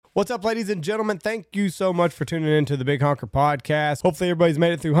What's up, ladies and gentlemen? Thank you so much for tuning in to the Big Honker Podcast. Hopefully everybody's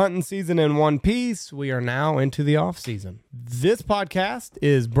made it through hunting season in one piece. We are now into the off season. This podcast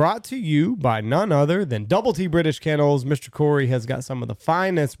is brought to you by none other than Double T British Kennels. Mr. Corey has got some of the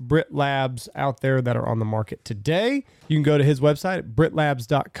finest Brit Labs out there that are on the market today. You can go to his website at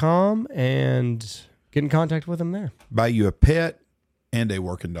britlabs.com and get in contact with him there. Buy you a pet and a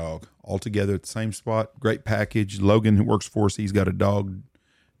working dog all together at the same spot. Great package. Logan, who works for us, he's got a dog,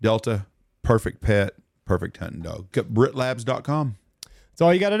 Delta, perfect pet, perfect hunting dog. britlabs.com. That's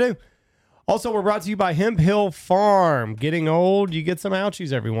all you got to do. Also, we're brought to you by Hemp Hill Farm. Getting old, you get some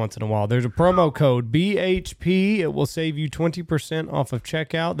ouchies every once in a while. There's a promo code BHP. It will save you 20% off of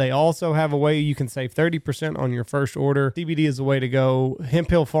checkout. They also have a way you can save 30% on your first order. CBD is the way to go. Hemp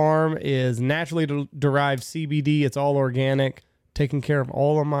Hill Farm is naturally derived CBD. It's all organic. Taking care of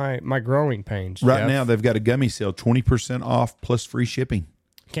all of my growing pains. Right Jeff. now, they've got a gummy sale, 20% off plus free shipping.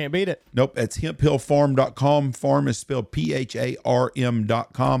 Can't beat it. Nope, that's hemphillfarm.com. Farm is spelled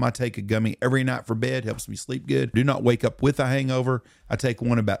PHARM.com. I take a gummy every night for bed. Helps me sleep good. Do not wake up with a hangover. I take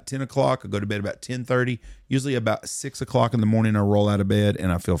one about 10 o'clock. I go to bed about 10:30. Usually about 6 o'clock in the morning, I roll out of bed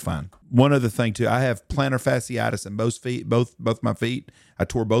and I feel fine. One other thing, too. I have plantar fasciitis in both feet, both my feet. I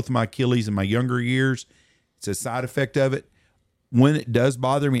tore both of my Achilles in my younger years. It's a side effect of it. When it does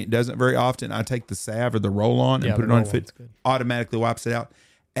bother me, it doesn't very often. I take the salve or the roll-on and put it on foot. Automatically wipes it out.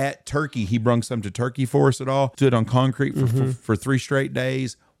 At Turkey, he brung some to Turkey for us at all. Stood on concrete for 3 straight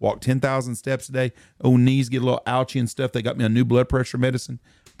days. Walked 10,000 steps a day. Oh, knees get a little ouchy and stuff. They got me on new blood pressure medicine.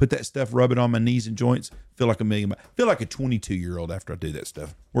 Put that stuff, rub it on my knees and joints. Feel like a million. Feel like a 22-year-old after I do that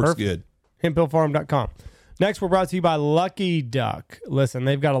stuff. Works good. Hemphillfarm.com. Next, we're brought to you by Lucky Duck. Listen,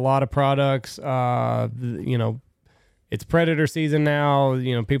 they've got a lot of products. It's predator season now.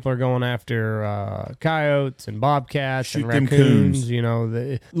 You know, people are going after coyotes and bobcats Shoot and them raccoons. coons. You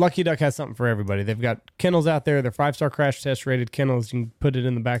know, Lucky Duck has something for everybody. They've got kennels out there. They're 5-star crash test rated kennels. You can put it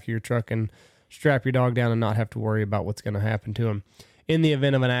in the back of your truck and strap your dog down and not have to worry about what's going to happen to him in the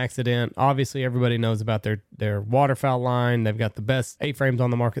event of an accident. Obviously, everybody knows about their waterfowl line. They've got the best A-frames on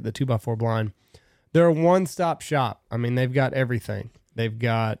the market, the 2x4 blind. They're a one-stop shop. I mean, they've got everything. They've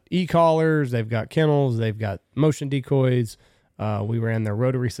got e-collars, they've got kennels, they've got motion decoys. We ran their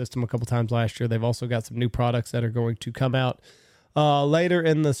rotary system a couple times last year. They've also got some new products that are going to come out later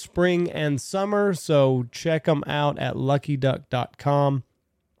in the spring and summer. So check them out at luckyduck.com.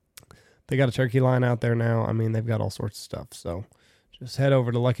 They got a turkey line out there now. I mean, they've got all sorts of stuff. So just head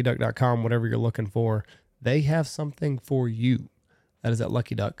over to luckyduck.com, whatever you're looking for. They have something for you. That is at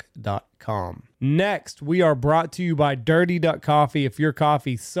luckyduck.com. Next, we are brought to you by Dirty Duck Coffee. If your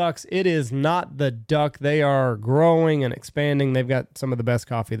coffee sucks, it is not the duck. They are growing and expanding. They've got some of the best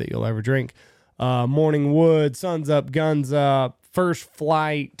coffee that you'll ever drink. Morning Wood, Suns Up, Guns Up, First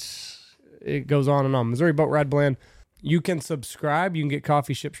Flight. It goes on and on. Missouri Boat Ride Blend. You can subscribe. You can get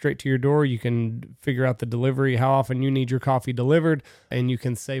coffee shipped straight to your door. You can figure out the delivery, how often you need your coffee delivered, and you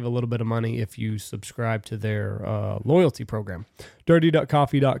can save a little bit of money if you subscribe to their loyalty program.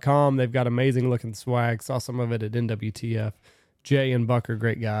 DirtyDuckCoffee.com. They've got amazing looking swag. Saw some of it at NWTF. Jay and Buck are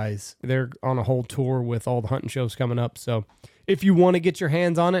great guys. They're on a whole tour with all the hunting shows coming up. So if you want to get your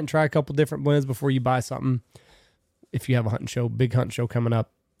hands on it and try a couple different blends before you buy something, if you have a hunting show, big hunting show coming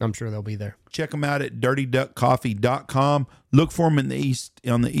up, I'm sure they'll be there. Check them out at dirtyduckcoffee.com. Look for them on the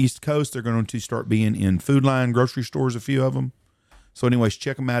East Coast. They're going to start being in Food Line, grocery stores, a few of them. So anyways,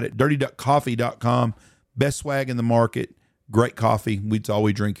 check them out at dirtyduckcoffee.com. Best swag in the market. Great coffee. It's all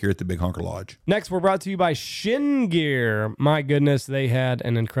we drink here at the Big Honker Lodge. Next, we're brought to you by Shin Gear. My goodness, they had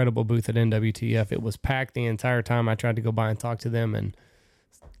an incredible booth at NWTF. It was packed the entire time. I tried to go by and talk to them and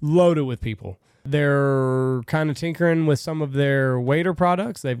loaded with people. They're kind of tinkering with some of their wader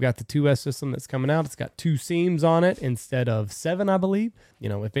products. They've got the 2S system that's coming out. It's got 2 seams on it instead of 7, I believe. You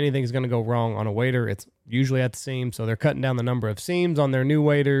know, if anything's going to go wrong on a wader, it's usually at the seam. So they're cutting down the number of seams on their new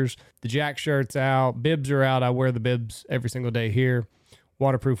waders. The jack shirt's out. Bibs are out. I wear the bibs every single day here.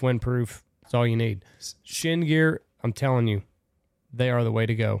 Waterproof, windproof. That's all you need. Shin Gear, I'm telling you, they are the way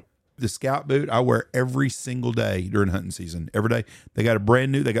to go. The Scout boot I wear every single day during hunting season. Every day. They got a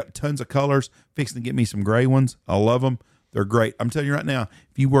brand new. They got tons of colors. Fixing to get me some gray ones. I love them. They're great. I'm telling you right now,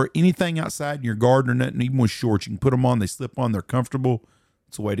 if you wear anything outside in your garden or nothing, even with shorts, you can put them on. They slip on. They're comfortable.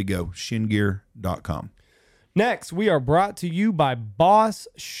 It's the way to go. Shingear.com. Next, we are brought to you by Boss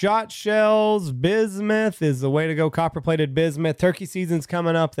Shot Shells. Bismuth is the way to go. Copper-plated bismuth. Turkey season's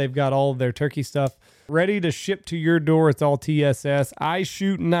coming up. They've got all of their turkey stuff ready to ship to your door. It's all TSS. I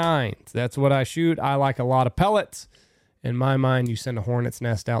shoot 9s. That's what I shoot. I like a lot of pellets. In my mind, you send a hornet's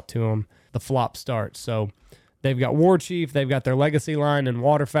nest out to them. The flop starts. So They've got War Chief. They've got their Legacy line and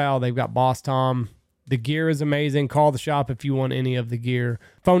waterfowl. They've got Boss Tom. The gear is amazing. Call the shop if you want any of the gear.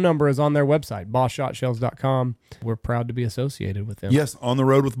 Phone number is on their website, bossshotshells.com. We're proud to be associated with them. Yes, On the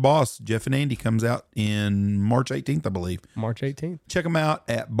Road with Boss. Jeff and Andy comes out in March 18th, I believe. March 18th. Check them out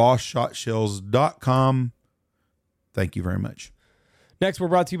at bossshotshells.com. Thank you very much. Next, we're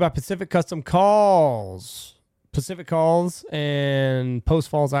brought to you by Pacific Custom Calls. Pacific Calls in Post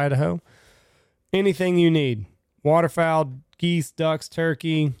Falls, Idaho. Anything you need. Waterfowl, geese, ducks,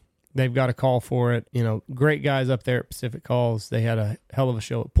 turkey. They've got a call for it. You know, great guys up there at Pacific Calls. They had a hell of a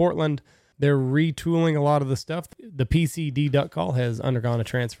show at Portland. They're retooling a lot of the stuff. The PCD duck call has undergone a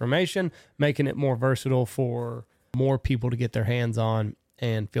transformation, making it more versatile for more people to get their hands on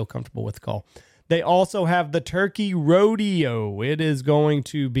and feel comfortable with the call. They also have the Turkey Rodeo. It is going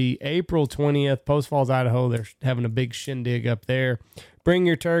to be April 20th, Post Falls, Idaho. They're having a big shindig up there. Bring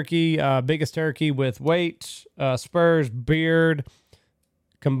your turkey, biggest turkey with weight, spurs, beard.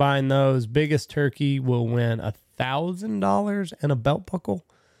 Combine those. Biggest turkey will win $1,000 and a belt buckle.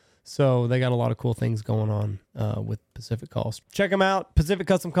 So they got a lot of cool things going on with Pacific Calls. Check them out,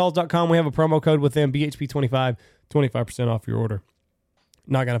 pacificcustomcalls.com. We have a promo code with them, BHP25, 25% off your order.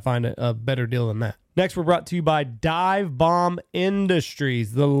 Not going to find a better deal than that. Next, we're brought to you by Dive Bomb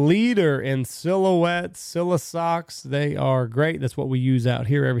Industries, the leader in silhouette, Silla socks. They are great. That's what we use out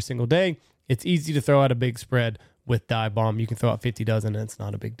here every single day. It's easy to throw out a big spread with Dive Bomb. You can throw out 50 dozen and it's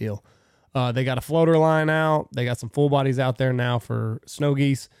not a big deal. They got a floater line out. They got some full bodies out there now for snow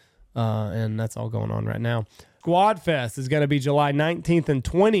geese. And that's all going on right now. Squad Fest is going to be July 19th and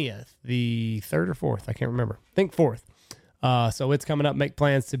 20th, the 3rd or 4th. I can't remember. I think 4th. So it's coming up. Make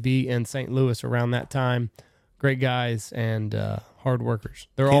plans to be in St. Louis around that time. Great guys and hard workers.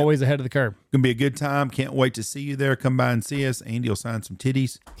 They're always ahead of the curve. Going to be a good time. Can't wait to see you there. Come by and see us. Andy will sign some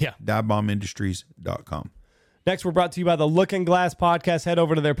titties. Yeah. DiveBombIndustries.com. Next, we're brought to you by the Looking Glass Podcast. Head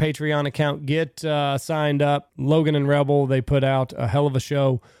over to their Patreon account. Get signed up. Logan and Rebel, they put out a hell of a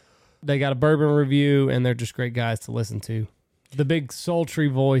show. They got a bourbon review, and they're just great guys to listen to. The big sultry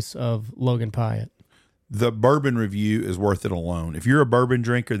voice of Logan Pyatt. The bourbon review is worth it alone. If you're a bourbon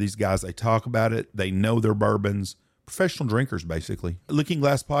drinker, these guys, they talk about it. They know their bourbons. Professional drinkers, basically. Looking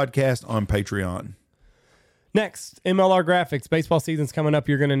Glass Podcast on Patreon. Next, MLR Graphics. Baseball season's coming up.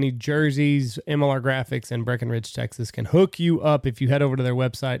 You're going to need jerseys. MLR Graphics in Breckenridge, Texas can hook you up if you head over to their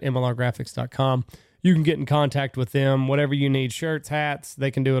website, mlrgraphics.com. You can get in contact with them. Whatever you need, shirts, hats,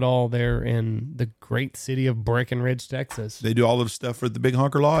 they can do it all there in the great city of Breckenridge, Texas. They do all of the stuff for the Big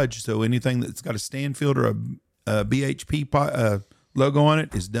Honker Lodge. So anything that's got a Stanfield or a BHP logo on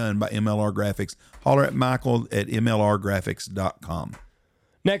it is done by MLR Graphics. Holler at Michael at mlrgraphics.com.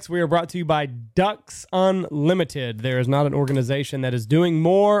 Next, we are brought to you by Ducks Unlimited. There is not an organization that is doing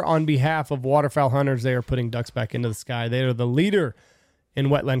more on behalf of waterfowl hunters. They are putting ducks back into the sky. They are the leader in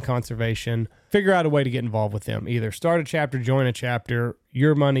wetland conservation. Figure out a way to get involved with them. Either start a chapter, join a chapter.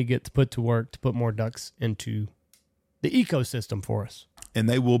 Your money gets put to work to put more ducks into the ecosystem for us. And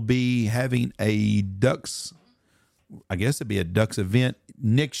they will be having a ducks, I guess it'd be a ducks event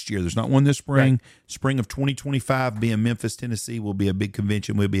next year. There's not one this spring. Right. Spring of 2025, be in Memphis, Tennessee, will be a big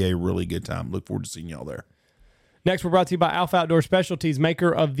convention. Will be a really good time. Look forward to seeing y'all there. Next, we're brought to you by Alpha Outdoor Specialties,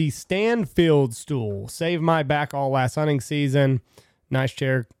 maker of the Stanfield stool. Saved my back all last hunting season. Nice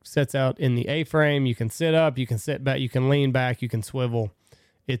chair, sets out in the A-frame. You can sit up, you can sit back, you can lean back, you can swivel.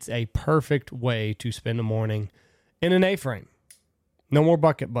 It's a perfect way to spend a morning in an A-frame. No more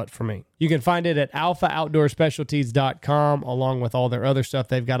bucket butt for me. You can find it at alphaoutdoorspecialties.com along with all their other stuff.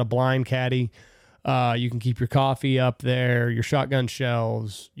 They've got a blind caddy. You can keep your coffee up there, your shotgun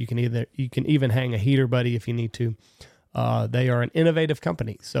shells. You can even hang a heater buddy if you need to. They are an innovative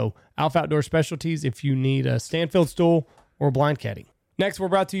company. So Alpha Outdoor Specialties if you need a Stanfield stool or a blind caddy. Next, we're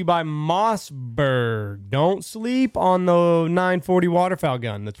brought to you by Mossberg. Don't sleep on the 940 waterfowl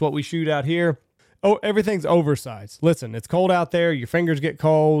gun. That's what we shoot out here. Oh, everything's oversized. Listen, it's cold out there. Your fingers get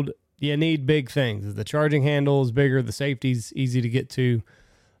cold. You need big things. The charging handle is bigger. The safety's easy to get to.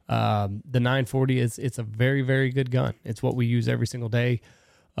 The 940 it's a very, very good gun. It's what we use every single day.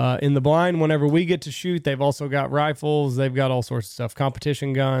 In the blind, whenever we get to shoot, they've also got rifles. They've got all sorts of stuff.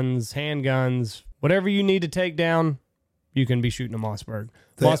 Competition guns, handguns, whatever you need to take down, you can be shooting a Mossberg.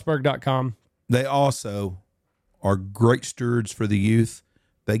 Mossberg.com. They also are great stewards for the youth.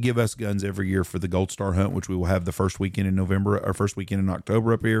 They give us guns every year for the Gold Star hunt, which we will have the first weekend in November or first weekend in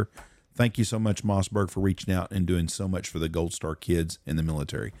October up here. Thank you so much, Mossberg, for reaching out and doing so much for the Gold Star kids in the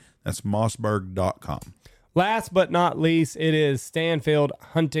military. That's mossberg.com. Last but not least, it is Stanfield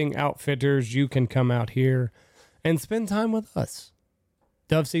Hunting Outfitters. You can come out here and spend time with us.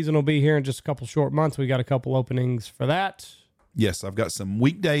 dove season will be here in just a couple short months. We got a couple openings for that. Yes, I've got some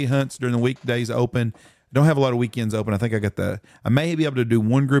weekday hunts during the weekdays open. I don't have a lot of weekends open. I think I may be able to do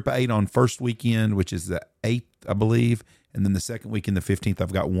one group of 8 on first weekend, which is the 8th, I believe. And then the second weekend, the 15th,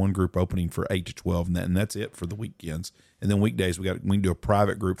 I've got one group opening for 8 to 12, and that's it for the weekends. And then weekdays, we can do a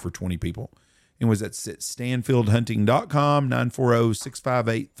private group for 20 people. Anyways, that's at stanfieldhunting.com,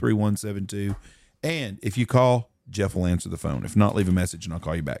 940-658-3172. And if you call, Jeff will answer the phone. If not, leave a message and I'll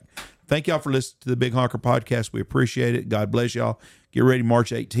call you back. Thank y'all for listening to the Big Honker Podcast. We appreciate it. God bless y'all. Get ready.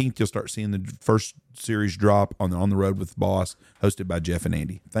 March 18th, you'll start seeing the first series drop on the Road with the Boss, hosted by Jeff and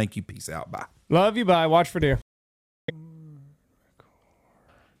Andy. Thank you. Peace out. Bye. Love you. Bye. Watch for deer.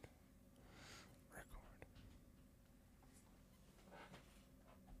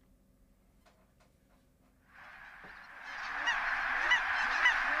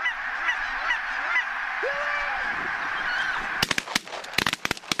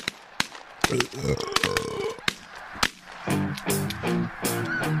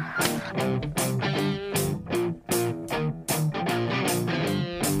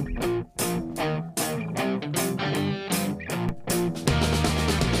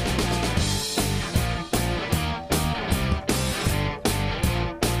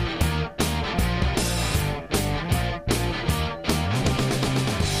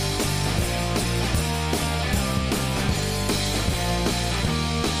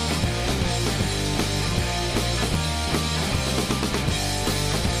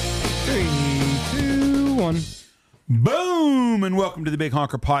 Boom! And welcome to the Big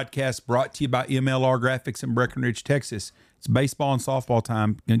Honker Podcast, brought to you by MLR Graphics in Breckenridge, Texas. It's baseball and softball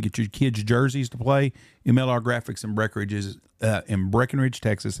time. Going to get your kids' jerseys to play. MLR Graphics in Breckenridge,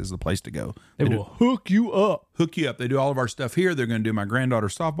 Texas is the place to go. They will hook you up. Hook you up. They do all of our stuff here. They're going to do my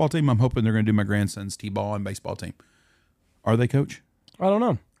granddaughter's softball team. I'm hoping they're going to do my grandson's t-ball and baseball team. Are they, Coach? I don't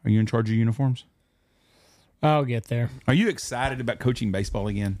know. Are you in charge of uniforms? I'll get there. Are you excited about coaching baseball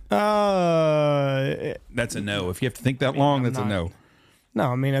again? That's a no. If you have to think that long, that's a no.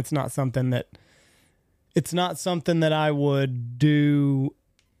 No, I mean, it's not something that I would do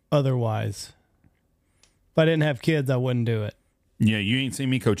otherwise. If I didn't have kids, I wouldn't do it. Yeah, you ain't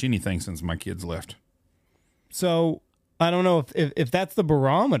seen me coach anything since my kids left. So I don't know if that's the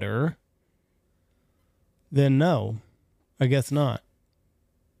barometer, then no, I guess not.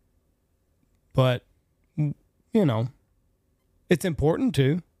 But you know, it's important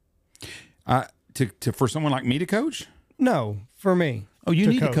to for someone like me to coach. No, for me. Oh, you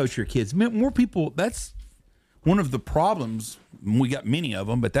need to coach your kids. More people. That's one of the problems. We got many of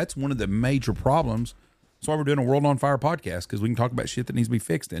them, but that's one of the major problems. That's why we're doing a World on Fire podcast, because we can talk about shit that needs to be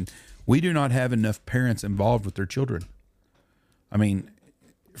fixed. And we do not have enough parents involved with their children. I mean,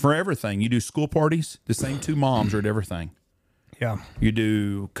 for everything, you do school parties. The same two moms are at everything. Yeah. You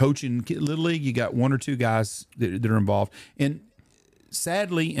do coaching Little League, you got one or two guys that are involved. And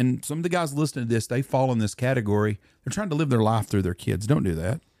sadly, and some of the guys listening to this, they fall in this category. They're trying to live their life through their kids. Don't do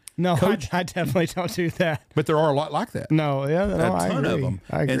that. No, I definitely don't do that. But there are a lot like that. No, yeah, no, a ton of them.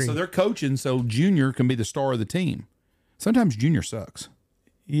 I agree. And so they're coaching so Junior can be the star of the team. Sometimes Junior sucks.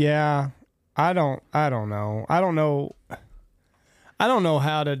 Yeah, I don't know. I don't know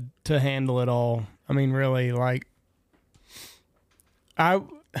how to handle it all. I mean, really, like, I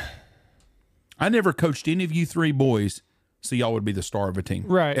never coached any of you three boys so y'all would be the star of a team.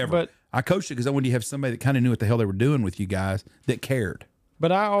 Right. Ever. But I coached it because I wanted to have somebody that kind of knew what the hell they were doing with you guys that cared.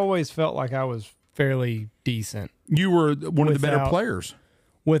 But I always felt like I was fairly decent. You were one of the better players.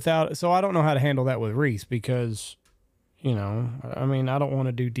 So I don't know how to handle that with Reese because, you know, I mean, I don't want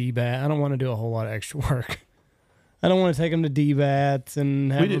to do D-bat. I don't want to do a whole lot of extra work. I don't want to take them to D-bats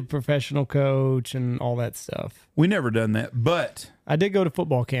and have a professional coach and all that stuff. We never done that, but I did go to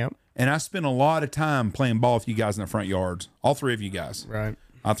football camp. And I spent a lot of time playing ball with you guys in the front yards. All three of you guys. Right.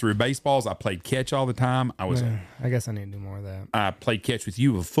 I threw baseballs. I played catch all the time. I guess I need to do more of that. I played catch with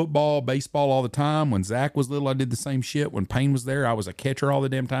you with football, baseball all the time. When Zach was little, I did the same shit. When Payne was there, I was a catcher all the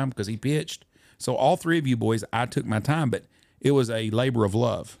damn time because he pitched. So all three of you boys, I took my time, but it was a labor of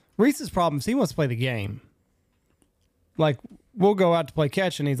love. Reese's problem is he wants to play the game. Like, we'll go out to play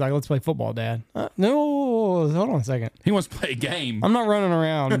catch, and he's like, let's play football, Dad. No, hold on a second. He wants to play a game. I'm not running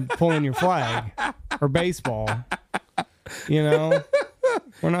around pulling your flag or baseball. You know?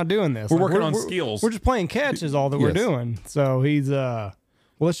 We're not doing this. We're working on skills. We're just playing catch is all that we're doing. So he's let's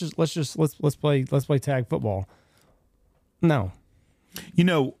play tag football. No. You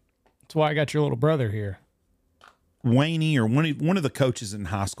know, that's why I got your little brother here. Wayne or one of the coaches in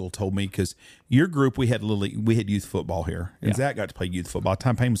high school told me, because your group we had youth football here, and Zach got to play youth football. By the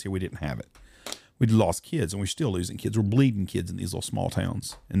time Payne was here, we didn't have it. We lost kids, and we're still losing kids. We're bleeding kids in these little small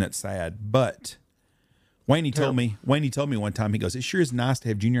towns, and that's sad. But Wayne told me one time, he goes, it sure is nice to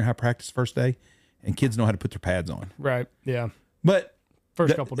have junior high practice first day, and kids know how to put their pads on. Right, yeah. But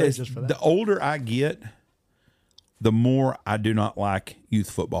first couple days just for that. The older I get, the more I do not like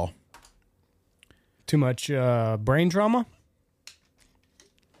youth football. Too much brain trauma?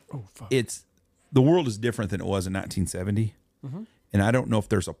 Oh, fuck. The world is different than it was in 1970. Mm-hmm. And I don't know if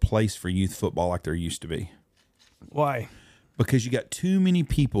there's a place for youth football like there used to be. Why? Because you got too many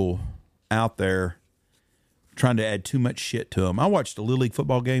people out there trying to add too much shit to them. I watched a Little League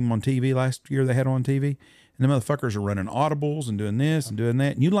football game on TV last year they had on TV, and the motherfuckers are running audibles and doing this and doing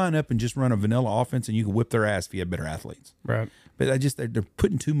that. And you line up and just run a vanilla offense, and you can whip their ass if you have better athletes. Right. But they're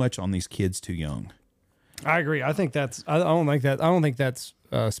putting too much on these kids too young. I agree. I think that's. I don't think that's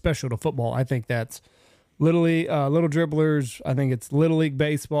special to football. I think that's little dribblers. I think it's Little League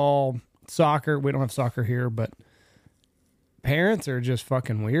baseball, soccer. We don't have soccer here, but parents are just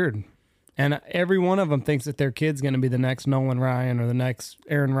fucking weird. And every one of them thinks that their kid's going to be the next Nolan Ryan or the next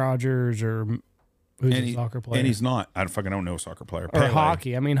Aaron Rodgers or who's a soccer player. And he's not. I fucking don't know a soccer player. Or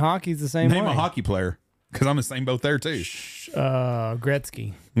hockey. I mean, hockey's the same way. Name a hockey player, because I'm the same boat there too.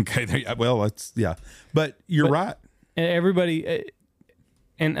 Gretzky. Okay, but you're right. Everybody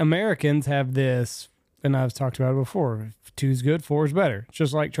and Americans have this, and I've talked about it before. If 2's good, 4's better. It's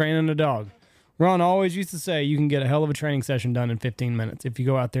just like training a dog. Ron always used to say you can get a hell of a training session done in 15 minutes if you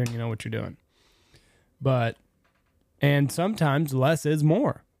go out there and you know what you're doing. And sometimes less is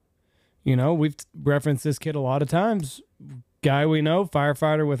more. You know, we've referenced this kid a lot of times. Guy we know,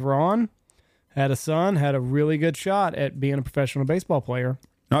 firefighter with Ron, had a son, had a really good shot at being a professional baseball player.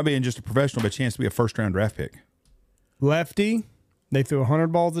 Not being just a professional, but a chance to be a first-round draft pick. Lefty, they threw 100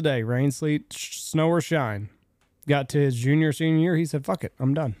 balls a day, rain, sleet, snow, or shine. Got to his junior, senior year, he said, fuck it,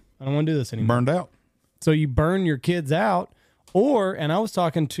 I'm done. I don't want to do this anymore. Burned out. So you burn your kids out, and I was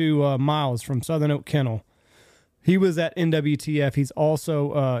talking to Miles from Southern Oak Kennel. He was at NWTF. He's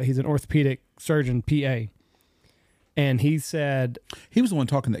also, he's an orthopedic surgeon, PA. And he said... He was the one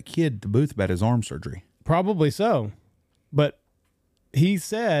talking to that kid at the booth about his arm surgery. Probably so. But he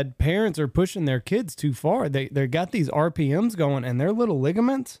said parents are pushing their kids too far. They got these RPMs going and their little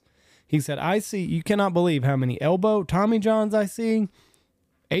ligaments. He said, you cannot believe how many Tommy Johns I see.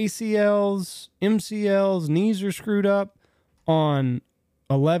 ACLs, MCLs, knees are screwed up on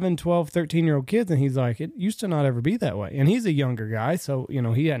 11, 12, 13-year-old kids. And he's like, it used to not ever be that way. And he's a younger guy, so, you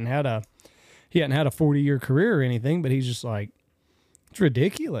know, he hadn't had a 40-year career or anything, but he's just like, it's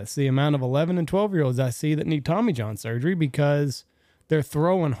ridiculous the amount of 11 and 12-year-olds I see that need Tommy John surgery because they're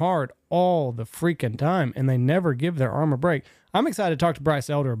throwing hard all the freaking time and they never give their arm a break. I'm excited to talk to Bryce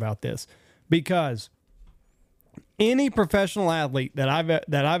Elder about this because any professional athlete that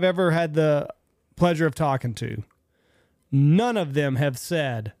I've ever had the pleasure of talking to, none of them have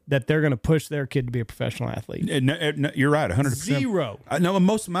said that they're going to push their kid to be a professional athlete. No, you're right, 100%. Zero. I know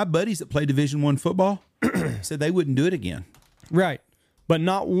most of my buddies that play Division I football said they wouldn't do it again. Right. But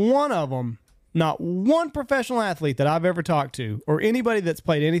not one of them, not one professional athlete that I've ever talked to or anybody that's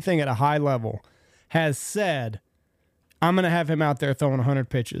played anything at a high level has said, I'm going to have him out there throwing 100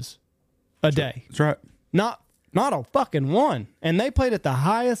 pitches a day. That's right. Not a fucking one. And they played at the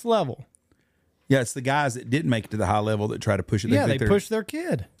highest level. Yeah, it's the guys that didn't make it to the high level that try to push it. They push their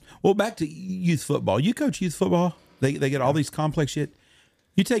kid. Well, back to youth football. You coach youth football. They get all these complex shit.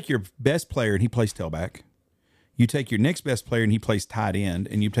 You take your best player and he plays tailback. You take your next best player and he plays tight end.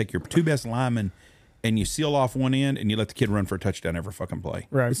 And you take your two best linemen and you seal off one end and you let the kid run for a touchdown every fucking play.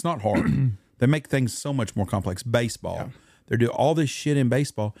 Right. It's not hard. They make things so much more complex. Baseball. Yeah. They do all this shit in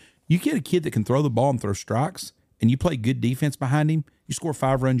baseball. You get a kid that can throw the ball and throw strikes and you play good defense behind him, you score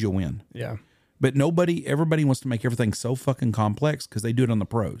 5 runs, you'll win. Yeah. But everybody wants to make everything so fucking complex because they do it on the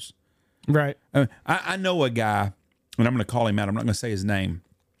pros. Right. I know a guy, and I'm going to call him out. I'm not going to say his name.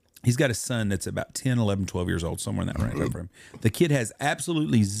 He's got a son that's about 10, 11, 12 years old, somewhere in that range over him. The kid has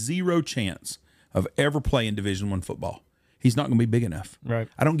absolutely zero chance of ever playing Division I football. He's not going to be big enough. Right.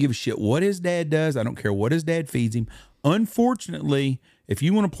 I don't give a shit what his dad does. I don't care what his dad feeds him. Unfortunately, if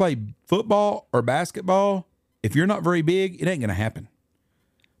you want to play football or basketball, if you're not very big, it ain't going to happen.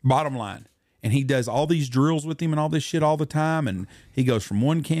 Bottom line. And he does all these drills with him and all this shit all the time. And he goes from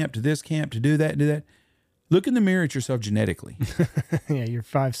one camp to this camp to do that and do that. Look in the mirror at yourself genetically. Yeah, you're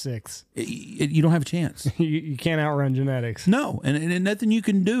 5'6". You don't have a chance. You can't outrun genetics. No, and nothing you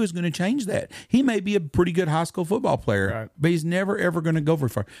can do is going to change that. He may be a pretty good high school football player, right, but he's never, ever going to go very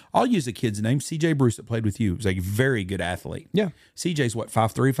far. I'll use a kid's name, C.J. Bruce, that played with you. He's a very good athlete. Yeah. C.J.'s what,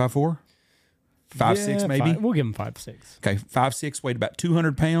 5'3", 5'4"? 5'6", maybe? We'll give him 5'6". Okay, 5'6", weighed about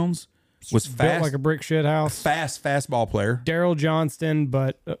 200 pounds. Was built fast, like a brick shit house. fast ball player. Daryl Johnston,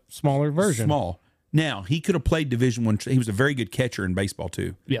 but a smaller version. Small. Now, he could have played Division I. He was a very good catcher in baseball,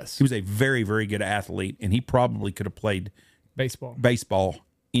 too. Yes. He was a very, very good athlete, and he probably could have played baseball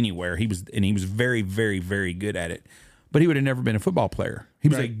anywhere. He was very, very, very good at it. But he would have never been a football player. He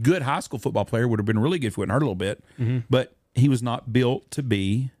was a good high school football player, would have been really good if it wouldn't hurt a little bit. Mm-hmm. But he was not built to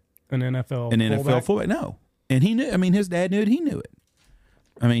be an NFL fullback. No. And he knew, his dad knew it, he knew it.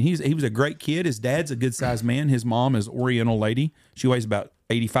 He was a great kid. His dad's a good-sized man. His mom is Oriental lady. She weighs about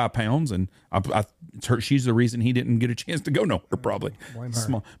 85 pounds, and she's the reason he didn't get a chance to go nowhere, probably.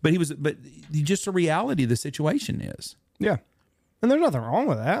 Small. But just the reality of the situation is. Yeah. And there's nothing wrong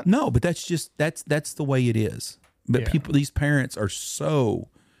with that. No, but that's the way it is. But these parents are so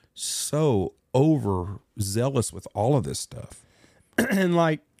overzealous with all of this stuff. And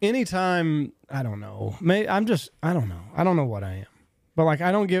like anytime, I don't know. I don't know. I don't know what I am. But like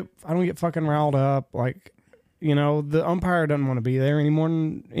I don't get fucking riled up. Like, the umpire doesn't want to be there any more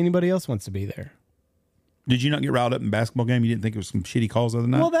than anybody else wants to be there. Did you not get riled up in a basketball game? You didn't think it was some shitty calls the other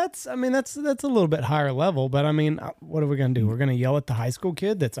night? Well, that's a little bit higher level. But what are we gonna do? We're gonna yell at the high school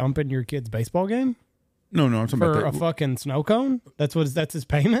kid that's umping your kid's baseball game? No, I'm talking about for a fucking snow cone. That's his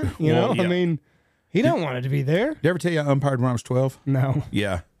payment. You know, yeah. He don't want it to be there. Did I ever tell you I umpired when I was 12? No.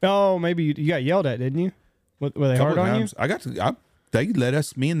 Yeah. Oh, maybe you got yelled at, didn't you? Were they hard on you? They let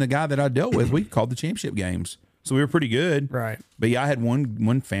us, me and the guy that I dealt with, we called the championship games. So we were pretty good. Right. But yeah, I had one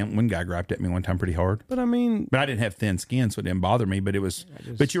guy griped at me one time pretty hard. But I didn't have thin skin, so it didn't bother me. But it was,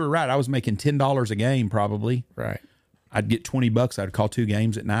 but you were right. I was making $10 a game probably. Right. I'd get $20. I'd call 2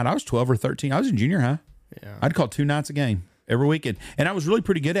 games at night. I was 12 or 13. I was in junior high. Yeah. I'd call 2 nights a game every weekend. And I was really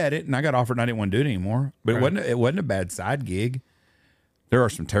pretty good at it. And I got offered and I didn't want to do it anymore. But it wasn't a bad side gig. There are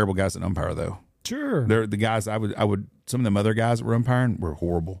some terrible guys that umpire though. Sure. They're the guys I would some of them other guys that were umpiring were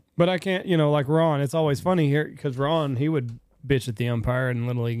horrible. But I can't, like Ron, it's always funny here because Ron, he would bitch at the umpire in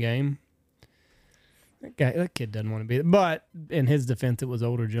Little League game. That kid doesn't want to be there. But in his defense, it was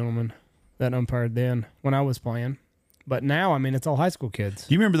older gentlemen that umpired then when I was playing. But now, it's all high school kids.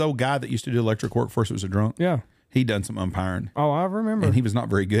 Do you remember the old guy that used to do electric work first was a drunk? Yeah. He done some umpiring. Oh, I remember. And he was not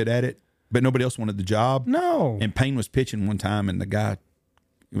very good at it, but nobody else wanted the job. No. And Payne was pitching one time, and the guy,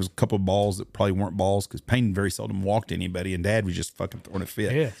 it was a couple of balls that probably weren't balls because Payne very seldom walked anybody, and Dad was just fucking throwing a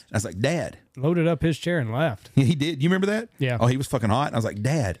fit. Yes. I was like, Dad. Loaded up his chair and left. He did. You remember that? Yeah. Oh, he was fucking hot. And I was like,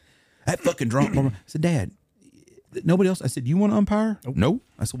 Dad, that fucking drunk. I said, Dad, nobody else. I said, you want to umpire? Nope. No.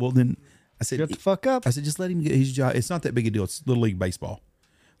 I said, well, then. I said, shut the fuck up. I said, just let him get his job. It's not that big a deal. It's Little League baseball.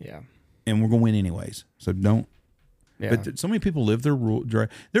 Yeah. And we're going to win anyways. So don't. Yeah. But so many people live their dream.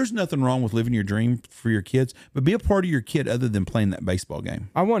 There's nothing wrong with living your dream for your kids, but be a part of your kid other than playing that baseball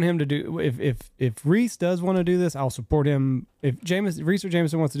game. I want him to do, if Reese does want to do this, I'll support him. If Reese or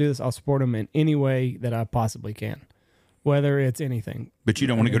Jameson wants to do this, I'll support him in any way that I possibly can, whether it's anything. But you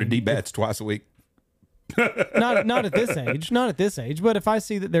don't want to go to D-bats twice a week. Not at this age. Not at this age. But if I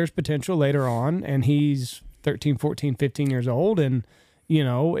see that there's potential later on and he's 13, 14, 15 years old and,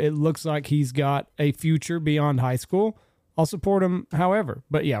 it looks like he's got a future beyond high school, I'll support him however.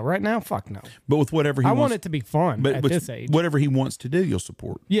 But yeah, right now, fuck no. But with whatever I want it to be fun at this age. Whatever he wants to do, you'll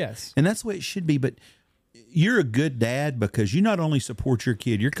support. Yes. And that's the way it should be. But you're a good dad because you not only support your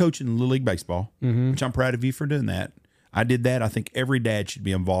kid, you're coaching Little League baseball, which I'm proud of you for doing that. I did that. I think every dad should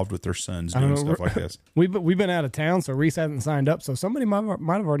be involved with their sons doing stuff like this. We've been out of town, so Reese hasn't signed up. So somebody might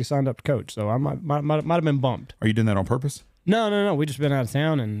have already signed up to coach. So I might have been bumped. Are you doing that on purpose? No. We just been out of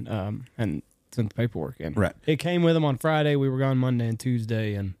town and sent the paperwork in. Right. It came with them on Friday. We were gone Monday and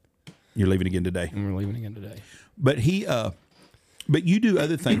Tuesday, and you're leaving again today. And we're leaving again today. But but you do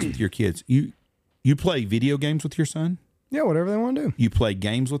other things with your kids. You play video games with your son. Yeah, whatever they want to do. You play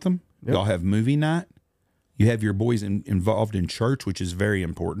games with them. Yep. Y'all have movie night. You have your boys involved in church, which is very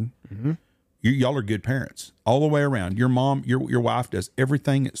important. Mm-hmm. Y'all are good parents all the way around. Your mom, your wife does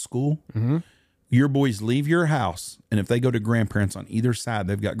everything at school. Mm-hmm. Your boys leave your house, and if they go to grandparents on either side,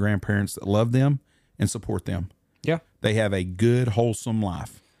 they've got grandparents that love them and support them. Yeah. They have a good, wholesome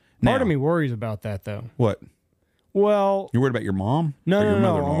life. Part of me worries about that, though. What? Well... You're worried about your mom? No.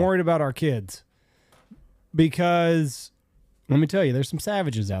 I'm worried about our kids. Because, let me tell you, there's some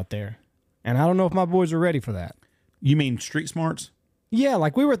savages out there. And I don't know if my boys are ready for that. You mean street smarts? Yeah,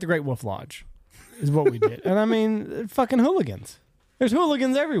 like we were at the Great Wolf Lodge, is what we did. And fucking hooligans. There's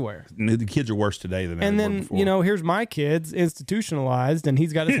hooligans everywhere. The kids are worse today than and they were before. And then, here's my kid's institutionalized, and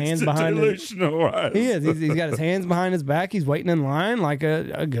he's got his hands behind his... He is. He's got his hands behind his back. He's waiting in line like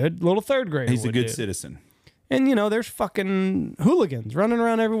a good little third grader. He's a good citizen. And, there's fucking hooligans running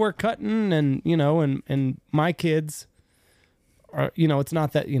around everywhere cutting, and, and my kids are, it's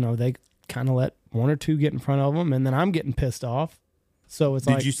not that, kind of let one or two get in front of them, and then I'm getting pissed off. So it's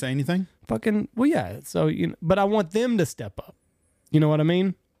Did you say anything? Well, yeah. So, but I want them to step up. You know what I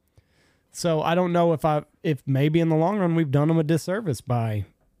mean? So I don't know if maybe in the long run we've done them a disservice by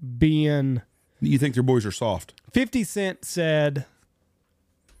being. You think their boys are soft? 50 Cent said,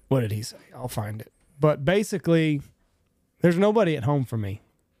 what did he say? I'll find it. But basically, there's nobody at home for me.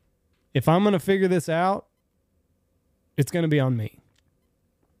 If I'm going to figure this out, it's going to be on me.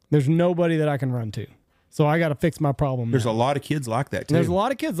 There's nobody that I can run to. So I got to fix my problem. There's a lot of kids like that, too. There's a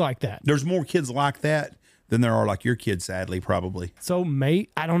lot of kids like that. There's more kids like that than there are like your kids, sadly, probably. So,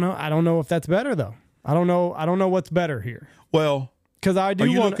 mate, I don't know. I don't know if that's better, though. I don't know what's better here. Well, because I do. Are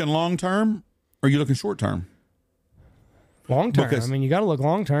you looking long term or are you looking short term? Long term. I mean, you got to look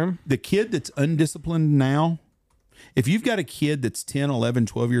long term. The kid that's undisciplined now, if you've got a kid that's 10, 11,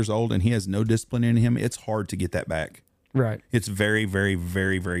 12 years old and he has no discipline in him, it's hard to get that back. Right. It's very, very,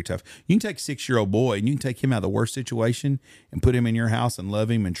 very, very tough. You can take a 6-year-old boy and you can take him out of the worst situation and put him in your house and love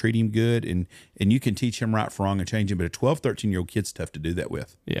him and treat him good. And you can teach him right from wrong and change him. But a 12, 13-year-old kid's tough to do that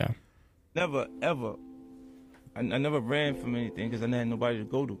with. Yeah. Never, ever. I never ran from anything because I didn't have nobody to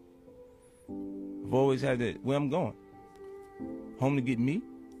go to. I've always had that where I'm going. Home to get me.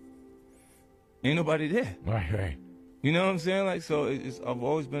 Ain't nobody there. Right. You know what I'm saying? Like, so I've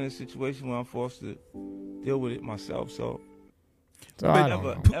always been in a situation where I'm forced to deal with it myself. So I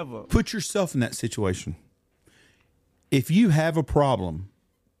never, ever. Put yourself in that situation. If you have a problem,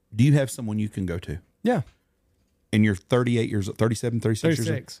 do you have someone you can go to? Yeah. And you're 38 years old, 37, 36 years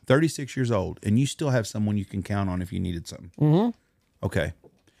old. 36 years old, and you still have someone you can count on if you needed something. Mm-hmm. Okay.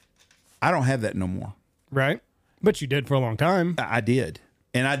 I don't have that no more. Right. But you did for a long time. I did.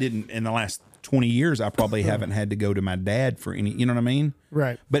 And I didn't in the last 20 years, I probably haven't had to go to my dad for any, you know what I mean?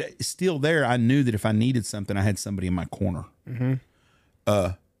 Right. But still there, I knew that if I needed something, I had somebody in my corner.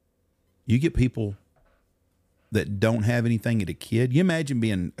 Mm-hmm. You get people that don't have anything at a kid. You imagine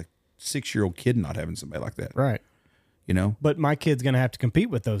being a 6-year-old kid and not having somebody like that. Right. You know? But my kid's going to have to compete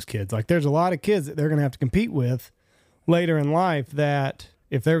with those kids. Like there's a lot of kids that they're going to have to compete with later in life that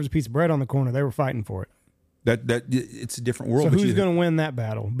if there was a piece of bread on the corner, they were fighting for it. That it's a different world. So who's going to win that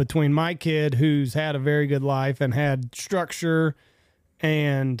battle between my kid who's had a very good life and had structure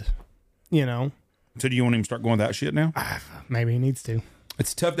and, So do you want him to start going with that shit now? Maybe he needs to.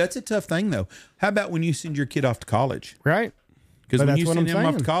 It's tough. That's a tough thing, though. How about when you send your kid off to college? Right. Because when you send him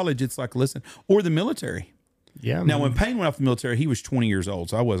off to college, it's like, listen, or the military. Yeah. Now, when Payne went off the military, he was 20 years old,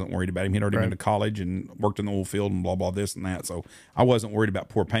 so I wasn't worried about him. He'd already been to college and worked in the oil field and blah, blah, this and that. So I wasn't worried about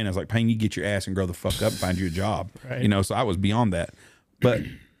poor Payne. I was like, Payne, you get your ass and grow the fuck up and find you a job. Right. So I was beyond that. But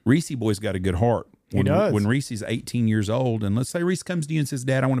Reese boy's got a good heart. He does. When Reese's 18 years old, and let's say Reese comes to you and says,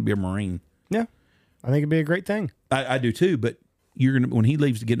 Dad, I want to be a Marine. Yeah. I think it'd be a great thing. I do too, but when he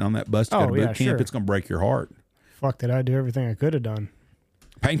leaves to get on that bus to go to boot camp, it's going to break your heart. Fuck, did I do everything I could have done?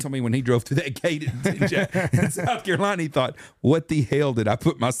 Payne told me when he drove through that gate in South Carolina, he thought, what the hell did I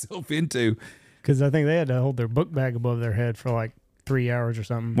put myself into? Because I think they had to hold their book bag above their head for like 3 hours or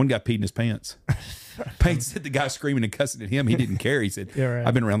something. One guy peed in his pants. Payne said the guy screaming and cussing at him, he didn't care. He said,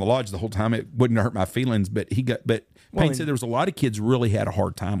 I've been around the lodge the whole time. It wouldn't hurt my feelings. But Payne said there was a lot of kids really had a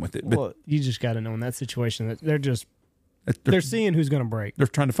hard time with it. But well, you just got to know in that situation that they're seeing who's going to break. They're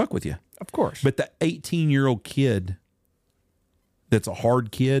trying to fuck with you. Of course. But the 18-year-old kid that's a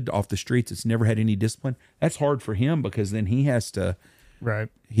hard kid off the streets that's never had any discipline, that's hard for him because then he has to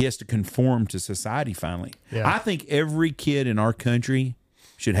conform to society finally. Yeah. I think every kid in our country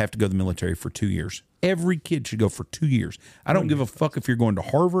should have to go to the military for 2 years. Every kid should go for 2 years. I don't give a fuck if you're going to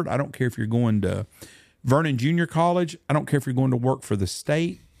Harvard. I don't care if you're going to Vernon Junior College. I don't care if you're going to work for the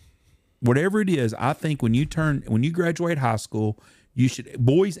state. Whatever it is, I think when you graduate high school, you should,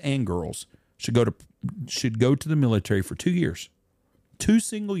 boys and girls should go to the military for 2 years. 2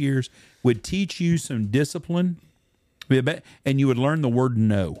 single years would teach you some discipline, and you would learn the word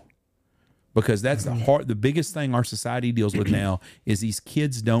no, because that's the biggest thing our society deals with now is these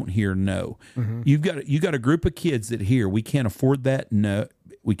kids don't hear no. Mm-hmm. You got a group of kids that hear we can't afford that, no,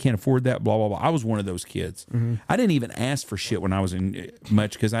 we can't afford that, blah blah blah. I was one of those kids. Mm-hmm. I didn't even ask for shit when I was in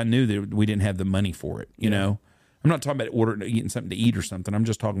much because I knew that we didn't have the money for it. You know, I'm not talking about getting something to eat or something. I'm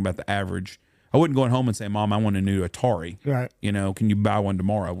just talking about the average. I wasn't going home and saying, Mom, I want a new Atari. Right. Can you buy one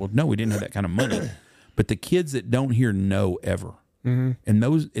tomorrow? Well, no, we didn't have that kind of money. But the kids that don't hear no ever, and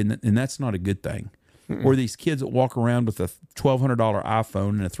that's not a good thing. Mm-mm. Or these kids that walk around with a $1,200 iPhone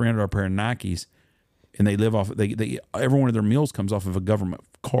and a $300 pair of Nikes, and they live off. Every one of their meals comes off of a government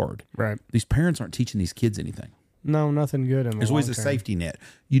card. Right. These parents aren't teaching these kids anything. No, nothing good in the There's always a safety net.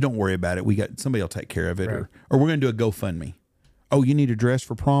 You don't worry about it. Somebody will take care of it, right. or we're going to do a GoFundMe. Oh, you need a dress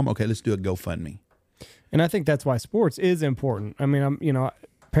for prom? Okay, let's do a GoFundMe. And I think that's why sports is important. I mean,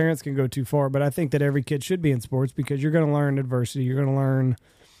 parents can go too far, but I think that every kid should be in sports because you're going to learn adversity. You're going to learn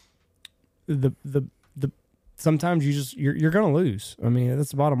the sometimes you're going to lose. I mean,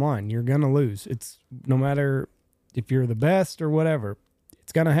 that's the bottom line. You're going to lose. It's no matter if you're the best or whatever,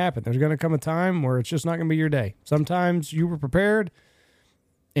 it's going to happen. There's going to come a time where it's just not going to be your day. Sometimes you were prepared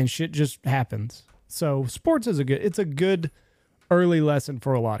and shit just happens. So sports is it's a good early lesson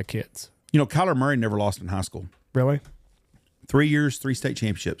for a lot of kids. You know, Kyler Murray never lost in high school. Really? 3 years, 3 state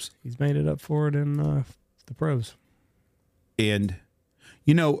championships. He's made it up for it in the pros. And,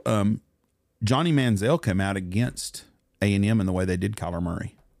 you know, Johnny Manziel came out against A&M in the way they did Kyler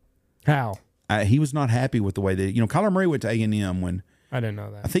Murray. How? He was not happy with the way they, Kyler Murray went to A&M when I didn't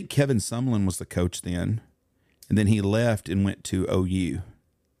know that. I think Kevin Sumlin was the coach then, and then he left and went to OU.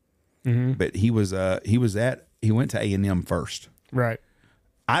 Mm-hmm. But he went to A&M first. Right.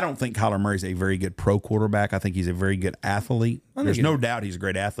 I don't think Kyler Murray's a very good pro quarterback. I think he's a very good athlete. There's no doubt he's a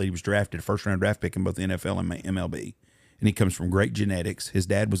great athlete. He was drafted first-round draft pick in both the NFL and MLB. And he comes from great genetics. His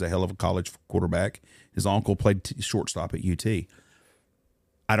dad was a hell of a college quarterback. His uncle played shortstop at UT.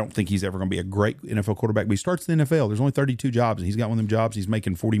 I don't think he's ever going to be a great NFL quarterback, but he starts in the NFL. There's only 32 jobs, and he's got one of them jobs. He's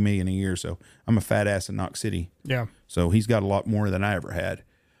making $40 million a year, so I'm a fat ass in Knox City. Yeah. So he's got a lot more than I ever had.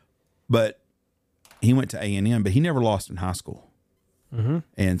 But he went to A&M, but he never lost in high school. Mm-hmm.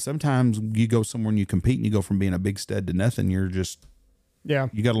 And sometimes you go somewhere and you compete, and you go from being a big stud to nothing. You're just... Yeah.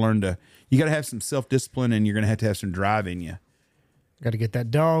 You got to you got to have some self-discipline, and you're going to have some drive in you. Got to get that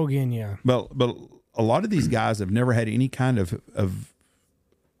dog in you. But a lot of these guys have never had any kind of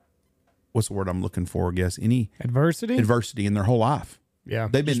what's the word I'm looking for, I guess? Any adversity in their whole life. Yeah.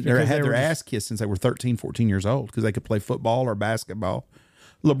 They've had their ass kissed since they were 13, 14 years old because they could play football or basketball.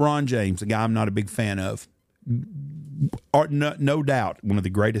 LeBron James, a guy I'm not a big fan of, no doubt one of the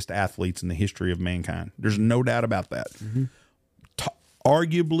greatest athletes in the history of mankind. There's no doubt about that. Mm-hmm.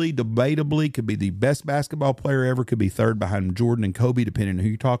 Arguably, debatably, could be the best basketball player ever, could be third behind Jordan and Kobe, depending on who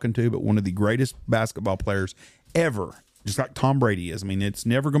you're talking to, but one of the greatest basketball players ever, just like Tom Brady is. I mean, it's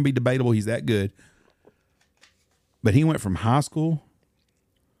never going to be debatable. He's that good. But he went from high school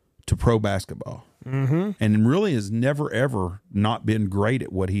to pro basketball. Mm-hmm. And really has never, ever not been great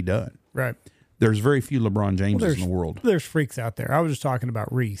at what he done. Right. There's very few LeBron Jameses in the world. There's freaks out there. I was just talking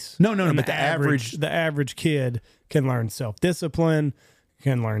about Reese. No, but the average kid can learn self-discipline,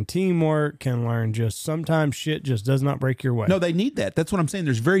 can learn teamwork, can learn just sometimes shit just does not break your way. No, they need that. That's what I'm saying.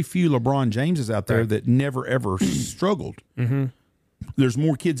 There's very few LeBron Jameses out there that never, ever struggled. Mm-hmm. There's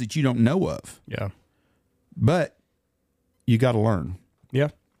more kids that you don't know of. Yeah. But you got to learn. Yeah.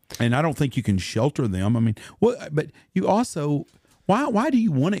 And I don't think you can shelter them. I mean, but you also... Why do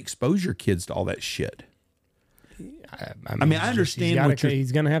you want to expose your kids to all that shit? I mean, I understand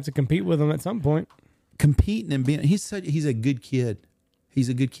he's going to have to compete with them at some point. Competing and being he's a good kid. He's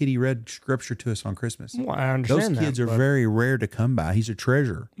a good kid. He read scripture to us on Christmas. Well, I understand those kids are very rare to come by. He's a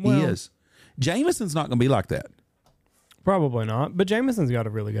treasure. Well, he is. Jameson's not going to be like that. Probably not. But Jameson's got a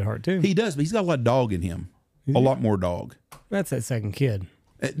really good heart too. He does, but he's got a lot of dog in him. A lot more dog. That's that second kid.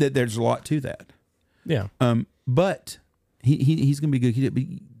 There's a lot to that. Yeah. But. He's going to be a good kid, but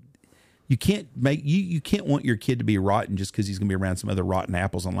you can't you can't want your kid to be rotten just because he's going to be around some other rotten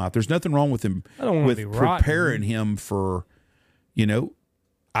apples in life. There's nothing wrong with him preparing him for,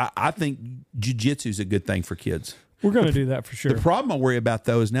 I think jiu-jitsu is a good thing for kids. We're going to do that for sure. The problem I worry about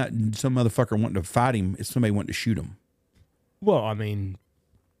though is not some motherfucker wanting to fight him; it's somebody wanting to shoot him. Well, I mean,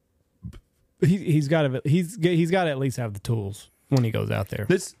 he's got to at least have the tools when he goes out there.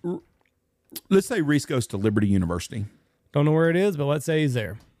 Let's say Reese goes to Liberty University. Don't know where it is, but let's say he's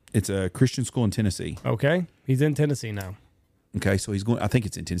there. It's a Christian school in Tennessee. Okay. He's in Tennessee now. Okay, so he's going, I think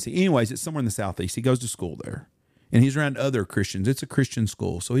it's in Tennessee. Anyways, it's somewhere in the Southeast. He goes to school there. And he's around other Christians. It's a Christian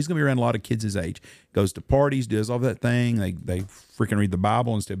school. So he's going to be around a lot of kids his age. Goes to parties, does all that thing. They freaking read the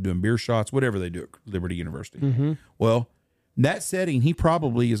Bible instead of doing beer shots, whatever they do at Liberty University. Mm-hmm. Well, that setting, he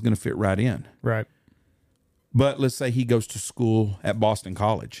probably is going to fit right in. Right. But let's say he goes to school at Boston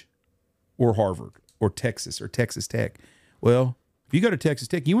College or Harvard or Texas Tech. Well, if you go to Texas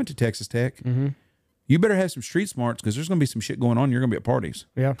Tech, you went to Texas Tech, mm-hmm. You better have some street smarts because there's going to be some shit going on. You're going to be at parties.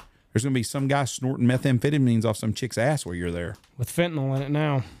 Yeah. There's going to be some guy snorting methamphetamines off some chick's ass while you're there. With fentanyl in it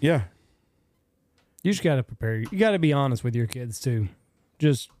now. Yeah. You just got to prepare. You got to be honest with your kids, too.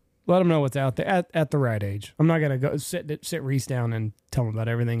 Just let them know what's out there at the right age. I'm not going to go sit Reese down and tell him about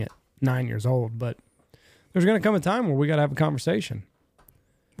everything at 9 years old, but there's going to come a time where we got to have a conversation.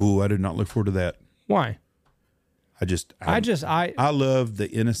 Ooh, I did not look forward to that. Why? I love the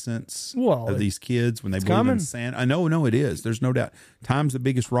innocence of these kids when they believe in Santa. I know, it is. There's no doubt. Time's the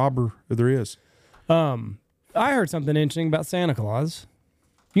biggest robber there is. I heard something interesting about Santa Claus.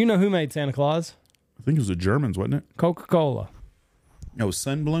 You know who made Santa Claus? I think it was the Germans, wasn't it? Coca-Cola. No,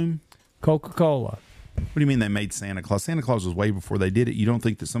 Sunbloom? Coca-Cola. What do you mean they made Santa Claus? Santa Claus was way before they did it. You don't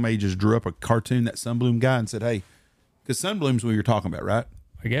think that somebody just drew up a cartoon, that Sunbloom guy, and said, hey, because Sunbloom's what you're talking about, right?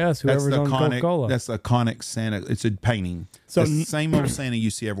 I guess whoever's on Coca-Cola. That's the iconic Santa. It's a painting. So the same old Santa you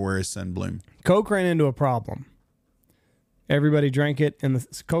see everywhere is Sunbloom. Coke ran into a problem. Everybody drank it, and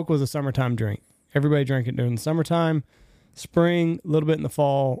Coke was a summertime drink. Everybody drank it during the summertime, spring, a little bit in the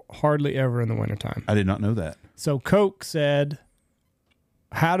fall, hardly ever in the wintertime. I did not know that. So Coke said,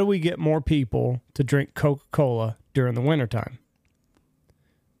 how do we get more people to drink Coca-Cola during the wintertime?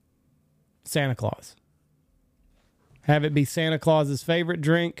 Santa Claus. Have it be Santa Claus's favorite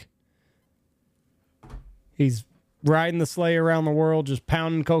drink. He's riding the sleigh around the world, just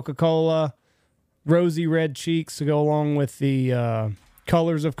pounding Coca-Cola, rosy red cheeks to go along with the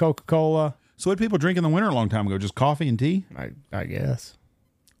colors of Coca-Cola. So what did people drink in the winter a long time ago? Just coffee and tea? I guess.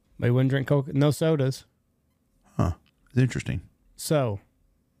 They wouldn't drink Coca, no sodas. Huh. It's interesting. So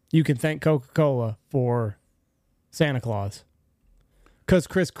you can thank Coca-Cola for Santa Claus. Because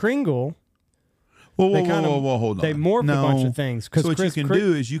Kris Kringle... Whoa, hold on. They morphed a bunch of things. So what you can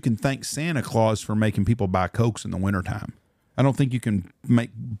do is you can thank Santa Claus for making people buy Cokes in the wintertime. I don't think you can make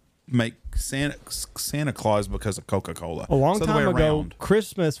Santa Claus because of Coca-Cola. A long time ago,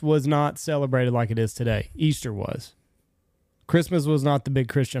 Christmas was not celebrated like it is today. Easter was. Christmas was not the big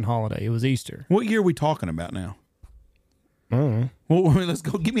Christian holiday. It was Easter. What year are we talking about now? I don't know. Well, let's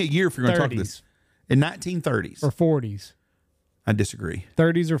go. Give me a year if you're going to talk this. In 1930s. Or 40s. I disagree.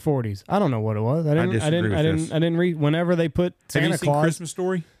 30s or 40s. I don't know what it was. I didn't read. Whenever they put Santa Claus. Have you seen Christmas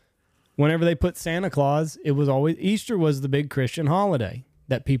Story? Whenever they put Santa Claus, it was always Easter was the big Christian holiday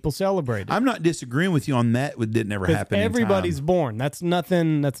that people celebrated. I'm not disagreeing with you on that. It didn't ever happen. Everybody's born. That's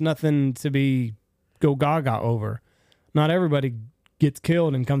nothing to be go gaga over. Not everybody gets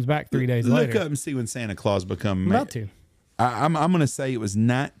killed and comes back 3 days later. Look up and see when Santa Claus become. I'm about to. I'm going to say it was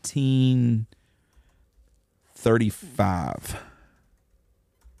 1935.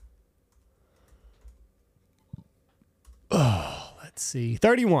 Oh, let's see.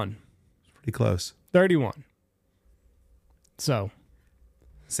 31. Pretty close. 31. So.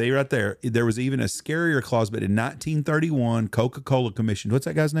 See right there. There was even a scarier clause, but in 1931, Coca-Cola commissioned, what's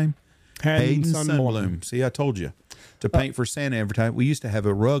that guy's name? Hayden Sunbloom. See, I told you. To paint for Santa every time. We used to have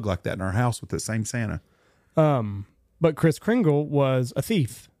a rug like that in our house with the same Santa. But Kris Kringle was a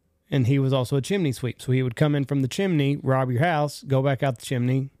thief, and he was also a chimney sweep. So he would come in from the chimney, rob your house, go back out the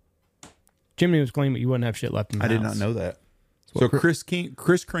chimney. Chimney was clean, but you wouldn't have shit left in the house. I did not know that. So Kris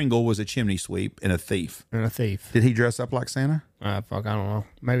Kringle was a chimney sweep and a thief. Did he dress up like Santa? I don't know.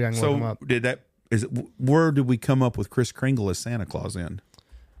 Maybe I can look him up. Where did we come up with Kris Kringle as Santa Claus in?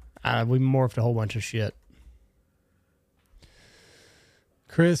 We morphed a whole bunch of shit.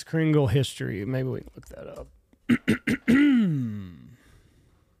 Kris Kringle history. Maybe we can look that up.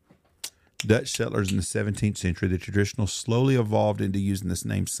 Dutch settlers in the 17th century, the traditional slowly evolved into using this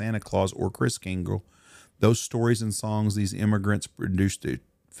name Santa Claus or Kris Kringle. Those stories and songs, these immigrants produced a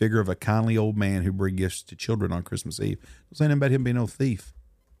figure of a kindly old man who bring gifts to children on Christmas Eve. Don't say anything about him being no thief.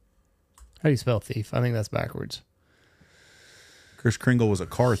 How do you spell thief? I think that's backwards. Kris Kringle was a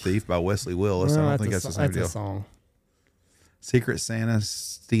car thief by Wesley Willis. I don't think that's the same deal. That's a song. Secret Santa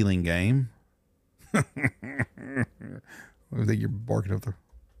stealing game. I think you're barking up there.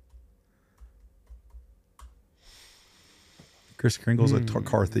 Kris Kringle's a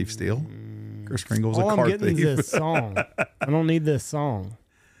car thief still. Kris Kringle's a car thief. All I'm getting is this song. I don't need this song.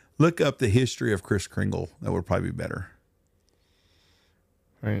 Look up the history of Kris Kringle. That would probably be better.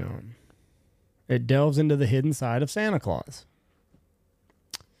 Hang on. It delves into the hidden side of Santa Claus.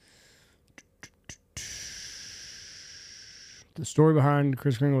 The story behind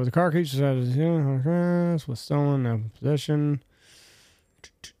Kris Kringle was a car thief was stolen, no possession.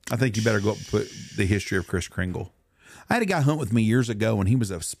 I think you better go up and put the history of Kris Kringle. I had a guy hunt with me years ago, and he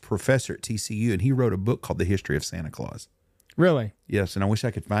was a professor at TCU, and he wrote a book called The History of Santa Claus. Really? Yes, and I wish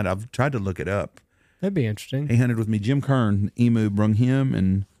I could find it. I've tried to look it up. That'd be interesting. He hunted with me. Jim Kern, Emu, brung him,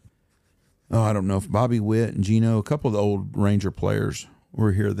 and I don't know if Bobby Witt and Gino, a couple of the old Ranger players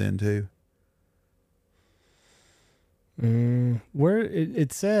were here then too. Where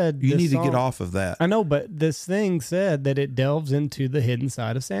it said you need to get off of that. I know, but this thing said that it delves into the hidden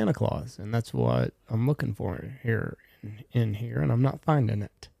side of Santa Claus, and that's what I'm looking for here in here, and I'm not finding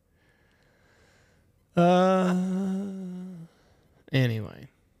it. Anyway,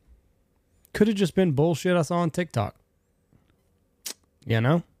 Could have just been bullshit I saw on TikTok. You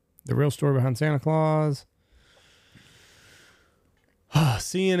know? The real story behind Santa Claus.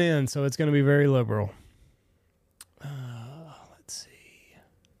 CNN, so it's going to be very liberal. Let's see.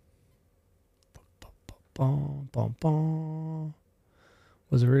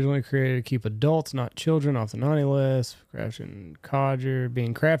 Was originally created to keep adults, not children, off the naughty list.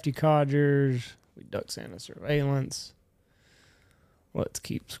 Being crafty codgers. We duck Santa surveillance. Let's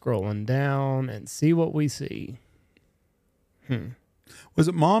keep scrolling down and see what we see. Was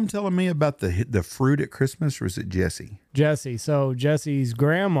it Mom telling me about the fruit at Christmas, or was it Jesse? Jesse. So Jesse's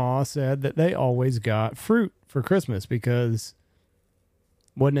grandma said that they always got fruit for Christmas because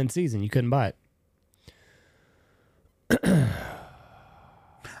it wasn't in season. You couldn't buy it.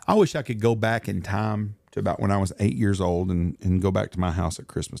 I wish I could go back in time to about when I was 8 years old and go back to my house at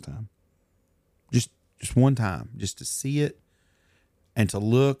Christmas time. Just one time, just to see it and to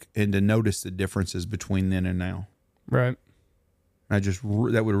look and to notice the differences between then and now. Right.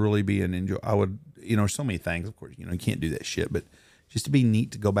 That would really be an enjoy. I would, so many things, of course, you can't do that shit, but just to be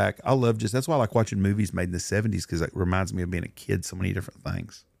neat to go back. That's why I like watching movies made in the 70s, because it reminds me of being a kid, so many different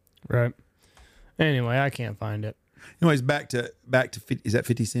things. Right. Anyway, I can't find it. Anyways, back to 50, is that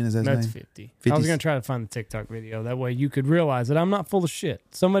 50 Cent? Is that his That's name? 50. 50. I was going to try to find the TikTok video. That way you could realize that I'm not full of shit.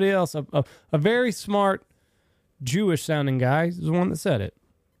 Somebody else, a very smart Jewish sounding guy is the one that said it.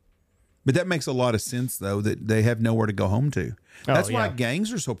 But that makes a lot of sense, though, that they have nowhere to go home to. That's why yeah.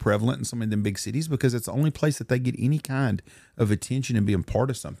 gangs are so prevalent in some of them big cities, because it's the only place that they get any kind of attention and being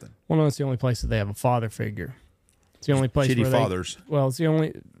part of something. Well, no, it's the only place that they have a father figure. It's the only place Shitty where fathers.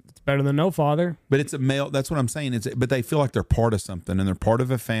 It's better than no father. But it's a male. That's what I'm saying. But they feel like they're part of something, and they're part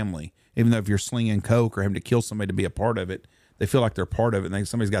of a family. Even though if you're slinging coke or having to kill somebody to be a part of it, they feel like they're part of it, and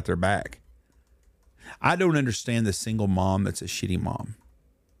somebody's got their back. I don't understand the single mom that's a shitty mom.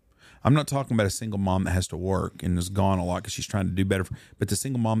 I'm not talking about a single mom that has to work and is gone a lot because she's trying to do better. But the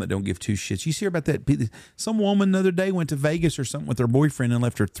single mom that don't give two shits. You hear about that? Some woman the other day went to Vegas or something with her boyfriend and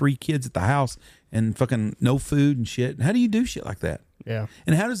left her 3 kids at the house and fucking no food and shit. How do you do shit like that? Yeah.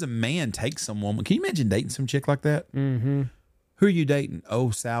 And how does a man take some woman? Can you imagine dating some chick like that? Mm-hmm. Who are you dating? Oh,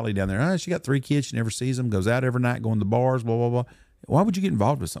 Sally down there. Oh, she got 3 kids. She never sees them. Goes out every night, going to bars, blah, blah, blah. Why would you get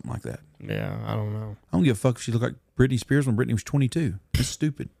involved with something like that? Yeah, I don't know. I don't give a fuck if she looked like Britney Spears when Britney was 22. It's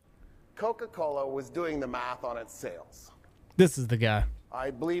stupid. Coca-Cola was doing the math on its sales. This is the guy. I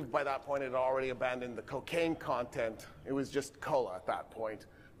believe by that point it had already abandoned the cocaine content. It was just cola at that point.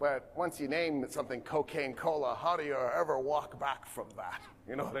 But once you name something cocaine cola, how do you ever walk back from that?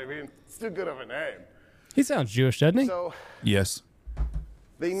 You know what I mean? It's too good of a name. He sounds Jewish, doesn't he? So Yes.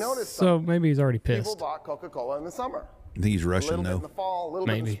 they noticed So maybe he's already people pissed. bought Coca-Cola in the summer. I think he's A Russian, little bit in though. the fall, a little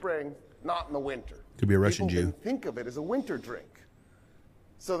bit in Maybe. the spring, not in the winter. Could be a Russian People Jew. didn't think of it as a winter drink.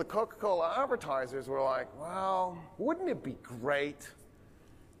 So the Coca-Cola advertisers were like, well, wouldn't it be great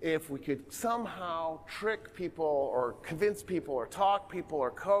if we could somehow trick people or convince people or talk people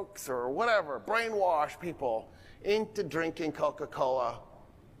or coax or whatever, brainwash people into drinking Coca-Cola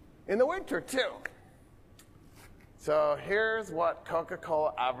in the winter too. So here's what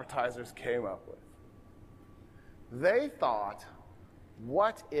Coca-Cola advertisers came up with. They thought,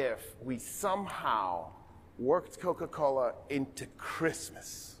 what if we somehow worked Coca-Cola into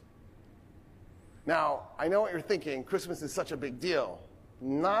Christmas? Now, I know what you're thinking. Christmas is such a big deal.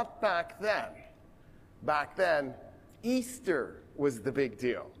 Not back then. Back then, Easter was the big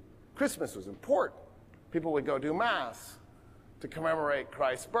deal. Christmas was important. People would go do Mass to commemorate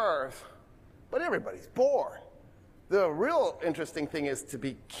Christ's birth, but everybody's born. The real interesting thing is to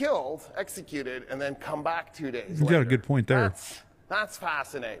be killed, executed, and then come back 2 days later. You got a good point there. That's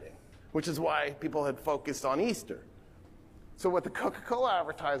fascinating, which is why people had focused on Easter. So what the Coca-Cola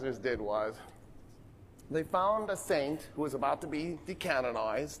advertisers did was they found a saint who was about to be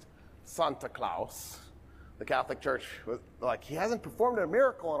decanonized, Santa Claus. The Catholic Church was like, he hasn't performed a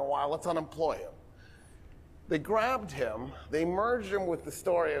miracle in a while, let's unemploy him. They grabbed him, they merged him with the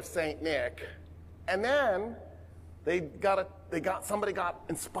story of Saint Nick, and then somebody got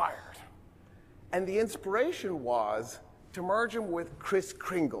inspired. And the inspiration was to merge him with Kris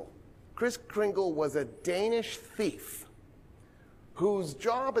Kringle. Kris Kringle was a Danish thief whose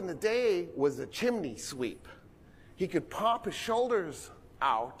job in the day was a chimney sweep. He could pop his shoulders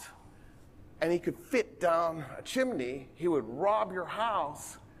out and he could fit down a chimney. He would rob your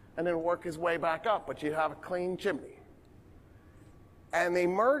house and then work his way back up, but you'd have a clean chimney. And they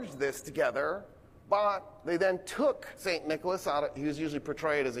merged this together, but they then took St. Nicholas out. He was usually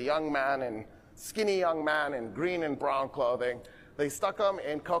portrayed as a young man and skinny young man in green and brown clothing. They stuck him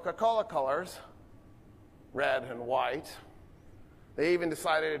in Coca-Cola colors, red and white. They even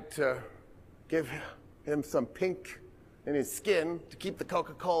decided to give him some pink in his skin to keep the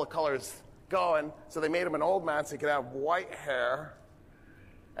Coca-Cola colors going. So they made him an old man so he could have white hair.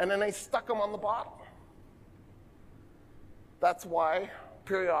 And then they stuck him on the bottle. That's why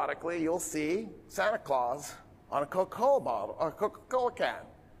periodically you'll see Santa Claus on a Coca-Cola bottle or a Coca-Cola can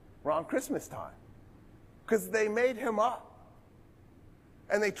around Christmas time. Because they made him up.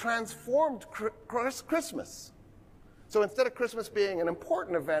 And they transformed Christmas. So instead of Christmas being an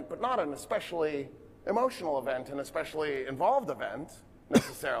important event, but not an especially emotional event, an especially involved event,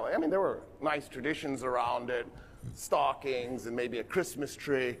 necessarily. I mean, there were nice traditions around it, stockings and maybe a Christmas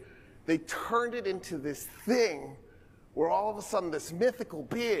tree. They turned it into this thing where all of a sudden this mythical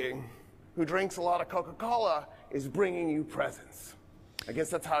being who drinks a lot of Coca-Cola is bringing you presents. I guess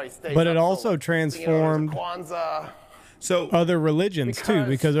that's how he stays. But it also transformed Kwanzaa. So other religions too,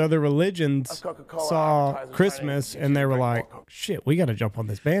 because other religions saw Christmas and they were like, shit, we got to jump on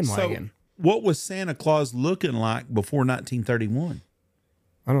this bandwagon. So what was Santa Claus looking like before 1931?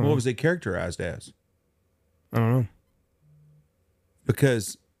 I don't know. What was it characterized as? I don't know.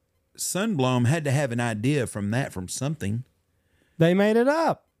 Because Sunblom had to have an idea from something. They made it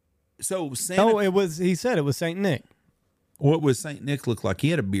up. So Santa, he said it was Saint Nick. what was Saint Nick look like? He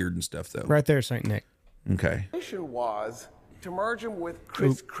had a beard and stuff though. Right there, Saint Nick. Okay. The mission was to merge him with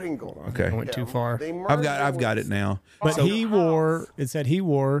Kris Kringle. Okay. I went too far. I've got it now. But So- it said he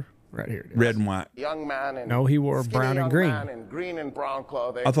wore, right here it is. Red and white. Young man in No, he wore skinny brown and young green. man in green and brown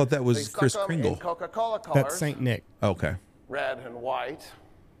clothing. I thought that was They stuck Kris him Kringle. in Coca-Cola colors, That's Saint Nick. Okay. red and white.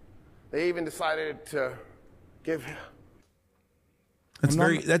 They even decided to give.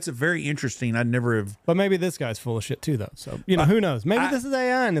 That's a very interesting. I'd never have. But maybe this guy's full of shit too, though. So, who knows? Maybe this is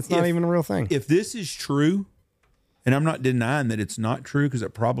AI and it's not even a real thing. If this is true, and I'm not denying that it's not true, because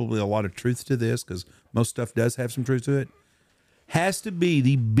there's probably a lot of truth to this, because most stuff does have some truth to it, has to be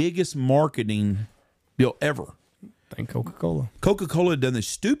the biggest marketing deal ever. Thank Coca-Cola. Coca-Cola had done the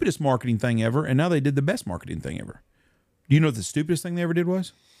stupidest marketing thing ever, and now they did the best marketing thing ever. Do you know what the stupidest thing they ever did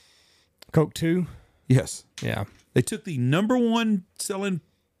was? Coke 2? Yes. Yeah. They took the number one selling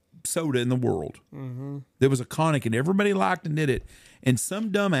soda in the world. That was iconic, and everybody liked and did it. And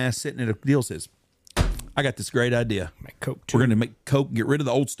some dumbass sitting at a deal says, I got this great idea. Make Coke 2. We're going to make Coke, get rid of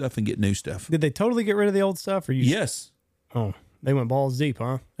the old stuff and get new stuff. Did they totally get rid of the old stuff? Or Yes. Oh, they went balls deep,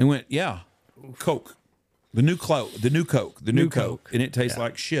 huh? They went, yeah, Coke. The new Coke. New Coke. And it tastes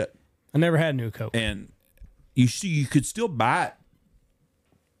like shit. I never had new Coke. And you could still buy it.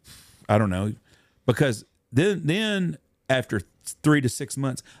 I don't know. Because then after 3 to 6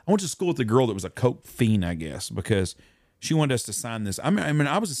 months, I went to school with a girl that was a Coke fiend, I guess, because she wanted us to sign this. I mean,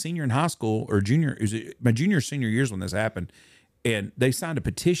 I was a senior in high school or junior. It was my junior, senior years when this happened. And they signed a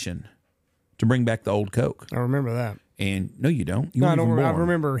petition to bring back the old Coke. I remember that. And no, you don't. You No, I weren't don't. even I born.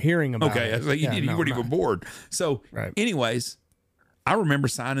 remember hearing about Okay, it. you weren't even bored. So, Right. anyways, I remember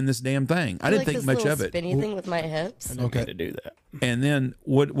signing this damn thing. I didn't think this much little of it. spinny thing with my hips. Okay, to do that. And then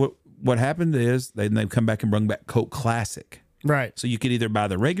what happened is they've come back and brought back Coke Classic. Right. So you could either buy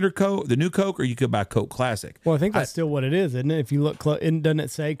the regular Coke, the new Coke, or you could buy Coke Classic. Well, I think that's still what it is, isn't it? If you look, doesn't it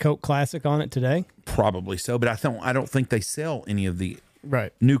say Coke Classic on it today? Probably so, but I don't think they sell any of the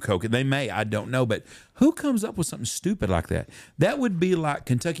Right. new Coke. They may, I don't know. But who comes up with something stupid like that? That would be like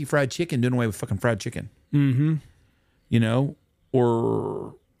Kentucky Fried Chicken doing away with fucking fried chicken. Mm-hmm. You know,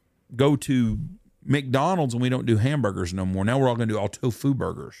 or go to McDonald's and we don't do hamburgers no more. Now we're all going to do all tofu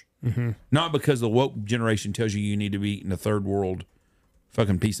burgers. Mm-hmm. Not because the woke generation tells you need to be eating a third world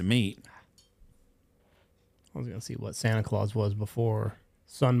fucking piece of meat. I was going to see what Santa Claus was before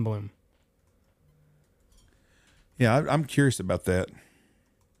Sunbloom. Yeah, I'm curious about that.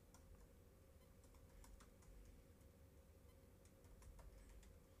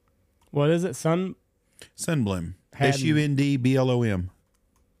 What is it? Sunbloom. Hadn't- SUNDBLOM.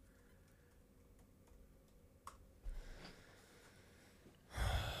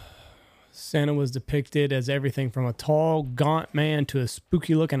 Santa was depicted as everything from a tall, gaunt man to a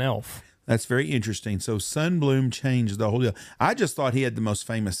spooky-looking elf. That's very interesting. So Sunbloom changed the whole deal. I just thought he had the most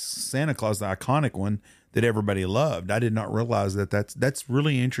famous Santa Claus, the iconic one that everybody loved. I did not realize that's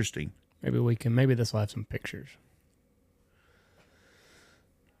really interesting. Maybe this will have some pictures.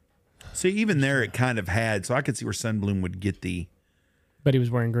 See, even there it kind of had, so I could see where Sunbloom would get But he was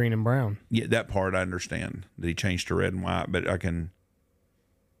wearing green and brown. yeah, that part I understand, that he changed to red and white, but I can...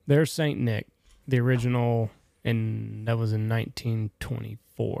 There's Saint Nick, the original, and that was in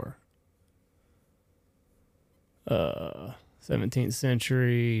 1924. 17th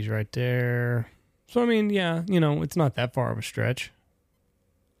century, he's right there. So, I mean, yeah, it's not that far of a stretch.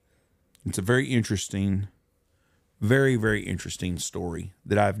 It's a very interesting Very, very interesting story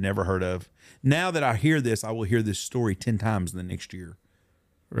that I've never heard of. Now that I hear this, I will hear this story 10 times in the next year.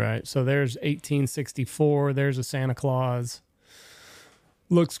 Right. So there's 1864. There's a Santa Claus.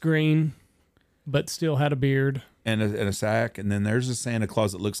 Looks green, but still had a beard. And a sack. And then there's a Santa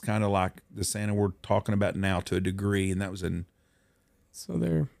Claus that looks kind of like the Santa we're talking about now to a degree. And that was in... So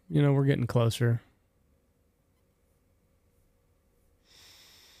there, we're getting closer.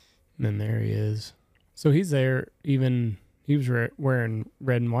 And then there he is. So he's there even... He was wearing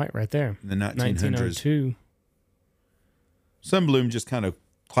red and white right there. In the 1900s. 1902. Sunbloom just kind of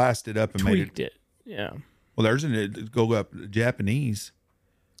classed it up and Tweaked made it. Yeah. Well, there's go up Japanese.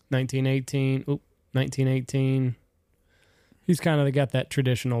 1918. 1918. He's kind of got that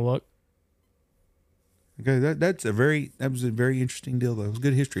traditional look. Okay, that was a very interesting deal, though. It was a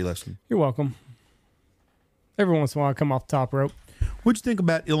good history lesson. You're welcome. Every once in a while, I come off the top rope. What'd you think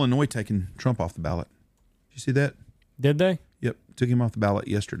about Illinois taking Trump off the ballot? Did you see that? Did they? Yep, took him off the ballot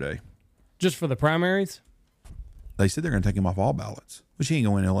yesterday. Just for the primaries? They said they're going to take him off all ballots. Which he ain't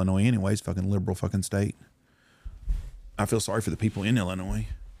going to Illinois anyways, fucking liberal fucking state. I feel sorry for the people in Illinois.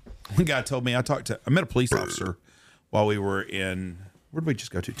 One guy told me, I met a police officer while we were in, where did we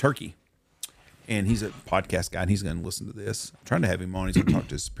just go to? Turkey. And he's a podcast guy, and he's going to listen to this. I'm trying to have him on. He's going to talk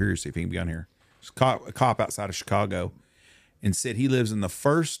to his superior, see if he can be on here. He's a cop outside of Chicago, and said he lives in the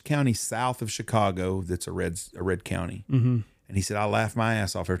first county south of Chicago that's a red county. Mm-hmm. And he said, I laugh my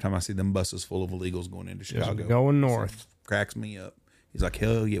ass off every time I see them buses full of illegals going into Chicago. Just going north. Cracks me up. He's like,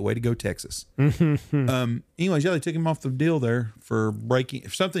 hell yeah, way to go, Texas. Anyways, yeah, they took him off the deal there for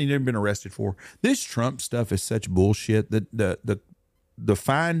something he'd never been arrested for. This Trump stuff is such bullshit that the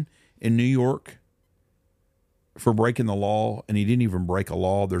fine in New York for breaking the law, and he didn't even break a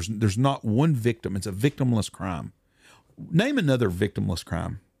law. There's not one victim. It's a victimless crime. Name another victimless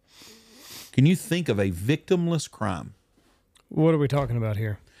crime. Can you think of a victimless crime? What are we talking about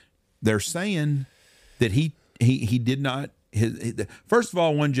here? They're saying that he did not. First of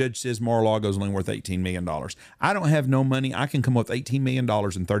all, one judge says Mar-a-Lago is only worth $18 million. I don't have no money. I can come up with $18 million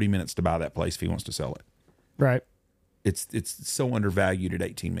in 30 minutes to buy that place if he wants to sell it. Right. It's so undervalued at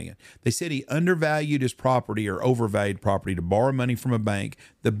 $18 million. They said he undervalued his property or overvalued property to borrow money from a bank.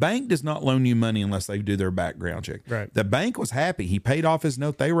 The bank does not loan you money unless they do their background check. Right. The bank was happy. He paid off his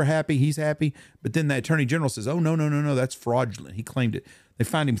note. They were happy. He's happy. But then the attorney general says, oh, no, that's fraudulent. He claimed it. They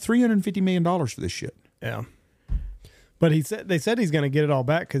fined him $350 million for this shit. Yeah. But they said he's going to get it all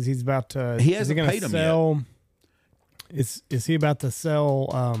back because he's about to. He hasn't paid them yet. Is he about to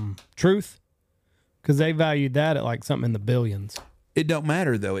sell Truth? Because they valued that at like something in the billions. It don't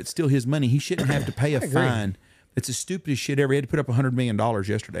matter though. It's still his money. He shouldn't have to pay a fine. It's the stupidest shit ever. He had to put up $100 million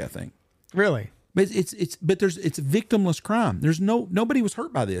yesterday, I think. Really? But it's a victimless crime. Nobody was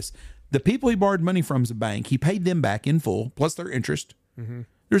hurt by this. The people he borrowed money from is a bank. He paid them back in full plus their interest. Mm-hmm.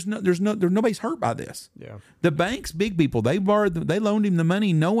 Nobody's hurt by this. Yeah. The bank's big people. They loaned him the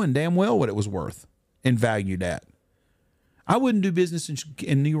money knowing damn well what it was worth and valued at. I wouldn't do business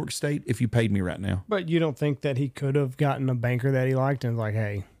in New York State if you paid me right now. But you don't think that he could have gotten a banker that he liked and was like,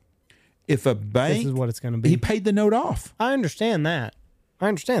 hey, if a bank, this is what it's going to be. He paid the note off. I understand that.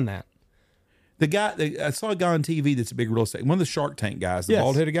 The guy, I saw a guy on TV that's a big real estate, one of the Shark Tank guys, the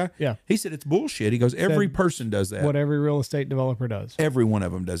bald-headed guy. Yeah. He said it's bullshit. He goes, every person does that. What every real estate developer does. Every one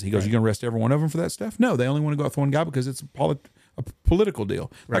of them does. He goes, you going to arrest every one of them for that stuff? No, they only want to go with one guy because it's a political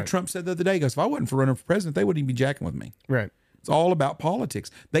deal. Like Right. Trump said the other day, he goes, if I wasn't for running for president, they wouldn't even be jacking with me. Right. It's all about politics.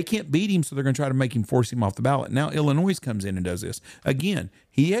 They can't beat him, so they're going to try to force him off the ballot. Now Illinois comes in and does this. Again,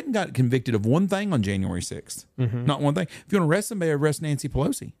 he hadn't got convicted of one thing on January 6th. Mm-hmm. Not one thing. If you want to arrest somebody, arrest Nancy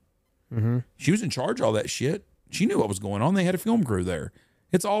Pelosi. Mm-hmm. She was in charge of all that shit. She knew what was going on. They had a film crew there.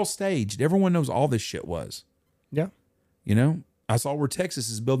 It's all staged. Everyone knows all this shit was. Yeah. You know? I saw where Texas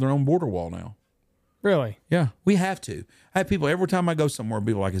is building their own border wall now. Really? Yeah. We have to. I have people, every time I go somewhere,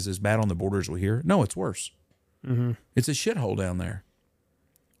 people are like, is this bad on the border as we hear? No, it's worse. Mm-hmm. It's a shithole down there.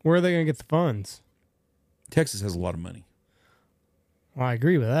 Where are they going to get the funds? Texas has a lot of money. Well, I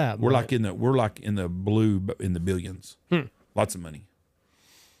agree with that. We're like in the blue in the billions. Lots of money.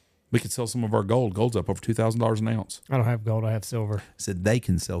 We could sell some of our gold. Gold's up over $2,000 an ounce. I don't have gold. I have silver. I said they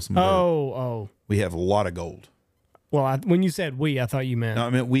can sell some. Of Oh. We have a lot of gold. Well, when you said we, I thought you meant. No, I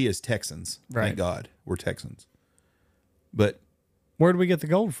meant we as Texans. Right. Thank God we're Texans. But where do we get the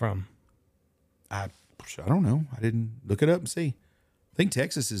gold from? I don't know. I didn't look it up and see. I think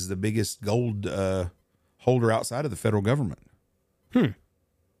Texas is the biggest gold holder outside of the federal government.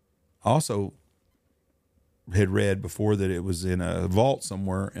 Also had read before that it was in a vault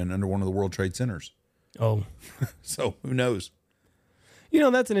somewhere and under one of the World Trade Centers. Oh. So who knows?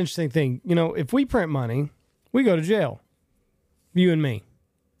 That's an interesting thing. If we print money, We go to jail. You and me.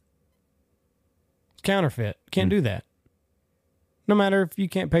 It's counterfeit. Can't do that. No matter if you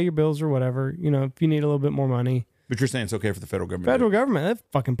can't pay your bills or whatever, you know, if you need a little bit more money. But you're saying it's okay for the federal government. Federal government, they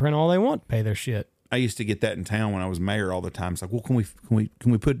fucking print all they want to pay their shit. I used to get that in town when I was mayor all the time. It's like, well, can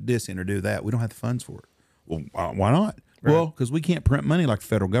we put this in or do that? We don't have the funds for it. Well, why not? Right. Well, because we can't print money like the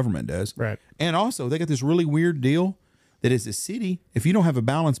federal government does. Right. And also, they got this really weird deal that as a city, if you don't have a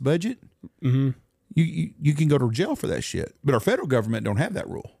balanced budget, you can go to jail for that shit. But our federal government don't have that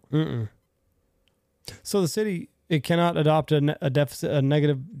rule. So the city, it cannot adopt a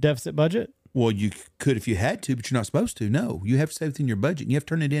negative deficit budget? Well, you could if you had to, but you're not supposed to. No, you have to stay within your budget. And you have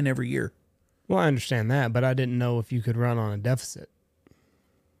to turn it in every year. Well, I understand that, but I didn't know if you could run on a deficit.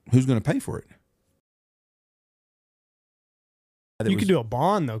 Who's going to pay for it? You could do a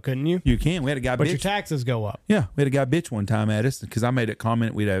bond, though, couldn't you? You can. We had a guy but bitch. Your taxes go up. Yeah, we had a guy bitch one time at us because I made a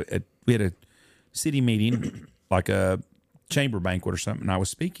comment. We had a city meeting, like a chamber banquet or something. And I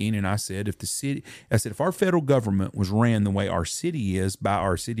was speaking, and I said, if our federal government was ran the way our city is by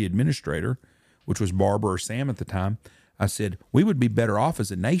our city administrator, which was Barbara or Sam at the time, I said we would be better off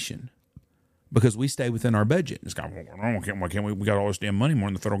as a nation because we stay within our budget. It's kind of, why can't we? We got all this damn money more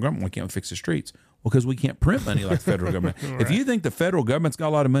than the federal government. Why can't we fix the streets? Well, because we can't print money like the federal government. Right. If you think the federal government's got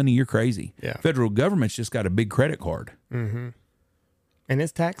a lot of money, you're crazy. Yeah. Federal government's just got a big credit card. Mm-hmm. And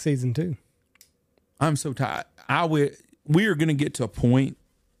it's tax season too. I'm so tired. We are going to get to a point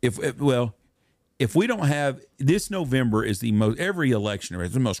if we don't have this November is the most every election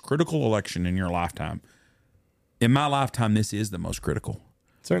is the most critical election in your lifetime. In my lifetime, this is the most critical.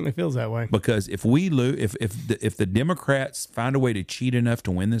 Certainly feels that way. Because if we lose, if the Democrats find a way to cheat enough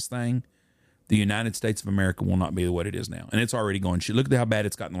to win this thing, the United States of America will not be what it is now. And it's already going shit. Look at how bad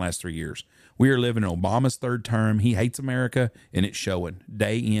it's gotten the last 3 years. We are living in Obama's third term. He hates America, and it's showing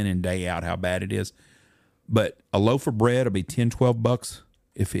day in and day out how bad it is. But a loaf of bread will be $10-12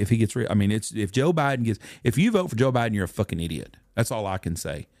 if he gets I mean, if Joe Biden gets, if you vote for Joe Biden, you're a fucking idiot. That's all I can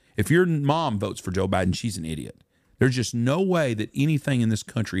say. If your mom votes for Joe Biden, she's an idiot. There's just no way that anything in this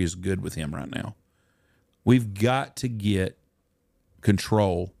country is good with him right now. We've got to get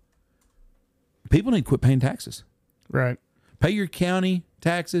control. People need to quit paying taxes. Right. Pay your county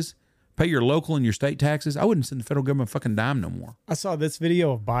taxes. Pay your local and your state taxes. I wouldn't send the federal government a fucking dime no more. I saw this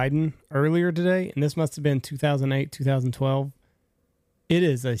video of Biden earlier today, and this must have been 2008, 2012. It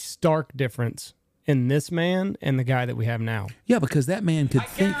is a stark difference in this man and the guy that we have now. Yeah, because that man could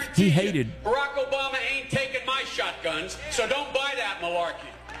think he hated. Barack Obama ain't taking my shotguns, so don't buy that malarkey.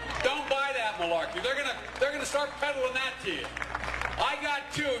 Don't buy that malarkey. They're gonna start peddling that to you. I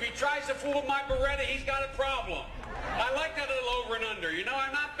got two. If he tries to fool with my Beretta, he's got a problem. I like that little over and under. You know,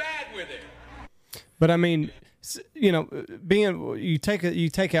 I'm not bad with it. But I mean, you know, you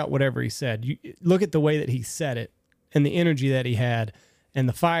take out whatever he said. You look at the way that he said it, and the energy that he had, and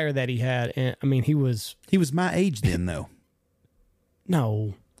the fire that he had. And I mean, he was my age then, though.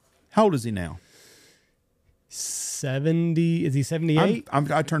 No. How old is he now? 70. Is he 78?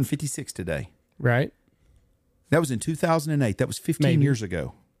 I turned 56 today. Right. That was in 2008. That was 15 years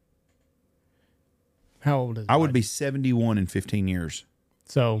ago. How old is he? I would be 71 in 15 years.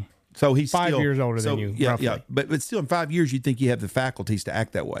 So he's 5 years older than you. Yeah, roughly. yeah. But still, in 5 years, you'd think you have the faculties to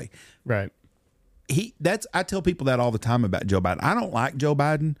act that way. Right. I tell people that all the time about Joe Biden. I don't like Joe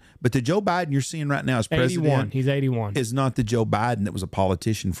Biden, but the Joe Biden you're seeing right now as president, 81. He's 81. Is not the Joe Biden that was a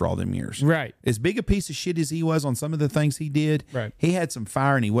politician for all them years. Right. As big a piece of shit as he was on some of the things he did, right. He had some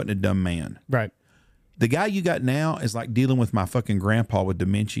fire and he wasn't a dumb man. Right. The guy you got now is like dealing with my fucking grandpa with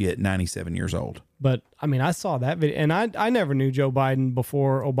dementia at 97 years old. But I mean, I saw that video, and I never knew Joe Biden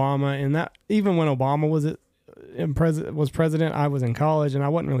before Obama, and that even when Obama was president, I was in college and I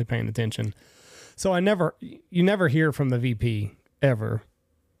wasn't really paying attention. So you never hear from the VP ever.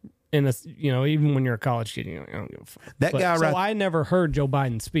 In a, even when you're a college kid, I don't give a fuck. So I never heard Joe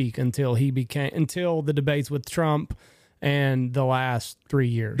Biden speak until the debates with Trump and the last 3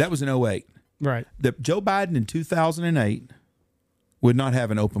 years. That was in 2008. Right. Joe Biden in 2008 would not have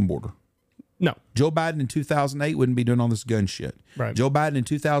an open border. No. Joe Biden in 2008 wouldn't be doing all this gun shit. Right. Joe Biden in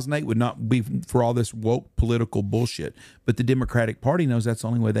 2008 would not be for all this woke political bullshit. But the Democratic Party knows that's the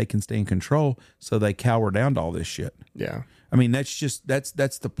only way they can stay in control, so they cower down to all this shit. Yeah. I mean, that's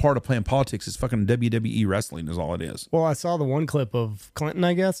the part of playing politics is fucking WWE wrestling is all it is. Well, I saw the one clip of Clinton,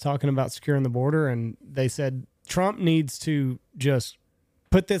 I guess, talking about securing the border, and they said Trump needs to just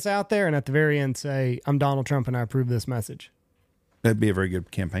put this out there and at the very end say, I'm Donald Trump and I approve this message. That'd be a very good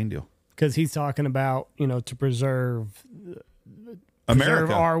campaign deal. Because he's talking about, to preserve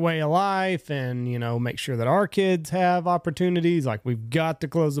America, our way of life and, make sure that our kids have opportunities. Like, we've got to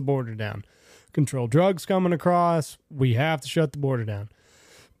close the border down. controlled drugs coming across. We have to shut the border down.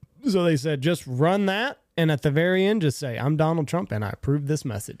 So they said, just run that. And at the very end, just say, I'm Donald Trump and I approve this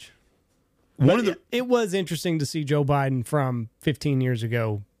message. It was interesting to see Joe Biden from 15 years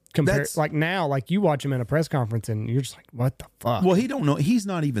ago compare, like now, like you watch him in a press conference and you're just like, what the fuck? Well, he don't know. He's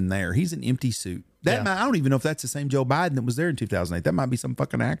not even there. He's an empty suit. I don't even know if that's the same Joe Biden that was there in 2008. That might be some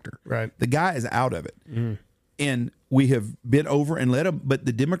fucking actor. Right. The guy is out of it. And we have been over and let him, but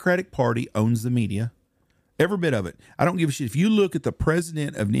the Democratic Party owns the media. Every bit of it. I don't give a shit. If you look at the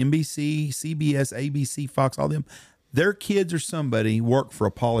president of NBC, CBS, ABC, Fox, all them, their kids or somebody work for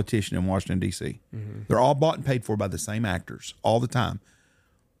a politician in Washington, D.C. They're all bought and paid for by the same actors all the time.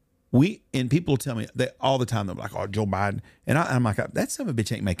 And people tell me that all the time, they're like, oh, Joe Biden. And I'm like, that son of a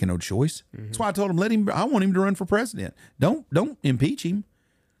bitch ain't making no choice. That's why I told him, I want him to run for president. Don't impeach him.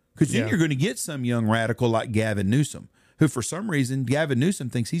 Because then you're going to get some young radical like Gavin Newsom, who for some reason, Gavin Newsom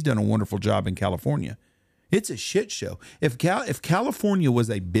thinks he's done a wonderful job in California. It's a shit show. If California was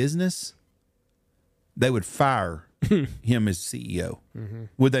a business, they would fire him as CEO.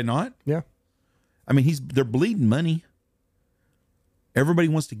 Would they not? Yeah. I mean, they're bleeding money. Everybody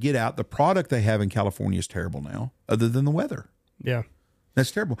wants to get out. The product they have in California is terrible now, other than the weather. Yeah.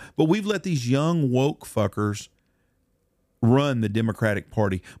 That's terrible. But we've let these young woke fuckers run the Democratic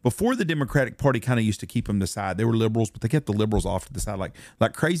Party. Before, the Democratic Party kind of used to keep them to the side. They were liberals, but they kept the liberals off to the side. Like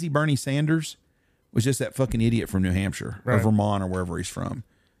crazy Bernie Sanders was just that fucking idiot from New Hampshire or Vermont or wherever he's from.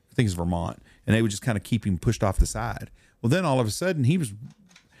 I think it's Vermont. And they would just kind of keep him pushed off the side. Well, then all of a sudden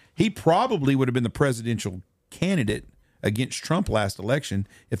he probably would have been the presidential candidate against Trump last election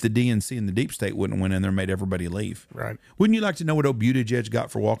if the DNC and the deep state wouldn't went in there and made everybody leave. Right. Wouldn't you like to know what old Buttigieg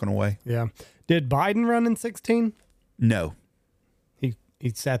got for walking away? Yeah. Did Biden run in 16? No. He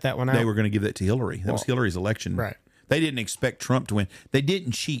sat that one out. They were going to give that to Hillary. That was Hillary's election. Right. They didn't expect Trump to win. They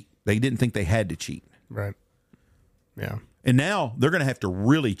didn't cheat. They didn't think they had to cheat. Right. Yeah. And now they're going to have to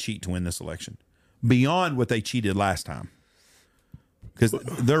really cheat to win this election beyond what they cheated last time. Because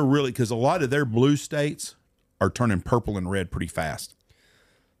a lot of their blue states are turning purple and red pretty fast.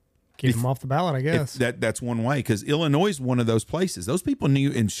 Keep them off the ballot, I guess. That's one way. Because Illinois is one of those places. Those people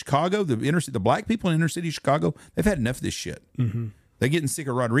in Chicago, the black people in inner city Chicago, they've had enough of this shit. They're getting sick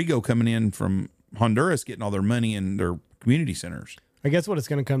of Rodrigo coming in from Honduras, getting all their money in their community centers. I guess what it's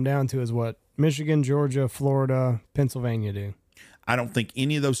going to come down to is what Michigan, Georgia, Florida, Pennsylvania do. I don't think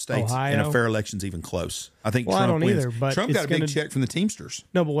any of those states Ohio? in a fair election's even close. I think Well, Trump I don't wins. either, but Trump got a it's big check from the Teamsters.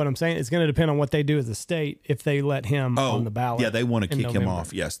 No, but what I'm saying, it's going to depend on what they do as a state if they let him on the ballot. Yeah, they want to in kick him November.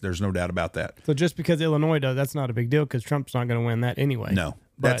 off. Yes, there's no doubt about that. So just because Illinois does, that's not a big deal because Trump's not going to win that anyway. No.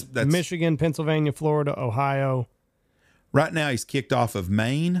 But That's Michigan, Pennsylvania, Florida, Ohio. Right now, he's kicked off of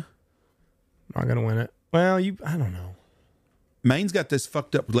Maine. Not going to win it. Well, I don't know. Maine's got this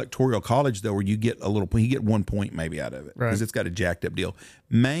fucked up electoral college though, where you get you get 1 point maybe out of it because it's got a jacked up deal.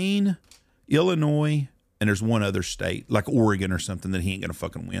 Maine, Illinois, and there's one other state like Oregon or something that he ain't gonna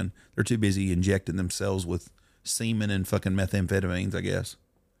fucking win. They're too busy injecting themselves with semen and fucking methamphetamines, I guess.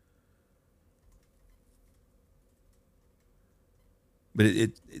 But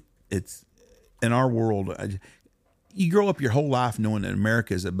it's in our world. You grow up your whole life knowing that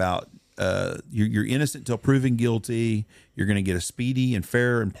America is about. You're innocent until proven guilty. You're going to get a speedy and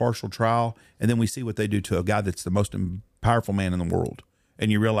fair and partial trial. And then we see what they do to a guy that's the most powerful man in the world.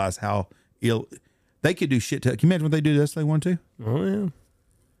 And you realize how ill they could do shit to. Can you imagine what they do to us if they want to? Oh, yeah.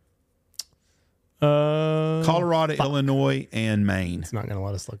 Colorado, Illinois, and Maine. It's not going to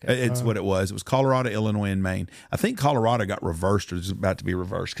let us look at it. It's what it was. It was Colorado, Illinois, and Maine. I think Colorado got reversed or is about to be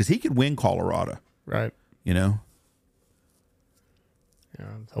reversed because he could win Colorado. Right. You know? Yeah,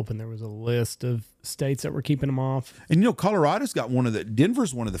 I was hoping there was a list of states that were keeping them off. And you know, Colorado's got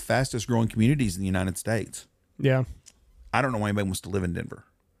Denver's one of the fastest growing communities in the United States. Yeah. I don't know why anybody wants to live in Denver.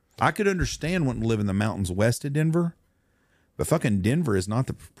 I could understand wanting to live in the mountains west of Denver, but fucking Denver is not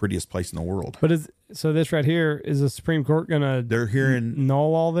the prettiest place in the world. But so this right here, is the Supreme Court going to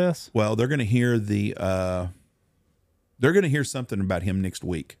null all this? Well, they're going to hear they're going to hear something about him next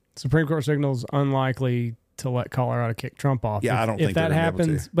week. Supreme Court signals unlikely to let Colorado kick Trump off. Yeah, I don't think that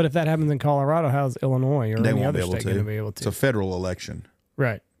happens. But if that happens in Colorado, how's Illinois or any other state going to be able to? It's a federal election.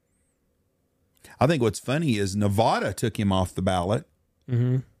 Right. I think what's funny is Nevada took him off the ballot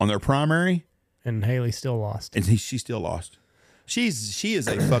on their primary. And Haley still lost. And she still lost. She is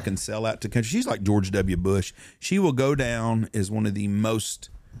a fucking sellout to country. She's like George W. Bush. She will go down as one of the most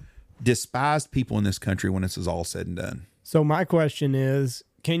despised people in this country when this is all said and done. So my question is,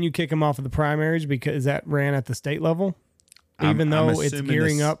 can you kick him off of the primaries because that ran at the state level? Even though it's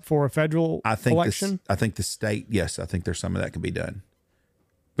gearing up for a federal election? I think the state, yes, I think there's some of that can be done.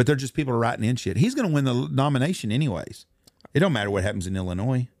 But they're just people writing in shit. He's going to win the nomination anyways. It don't matter what happens in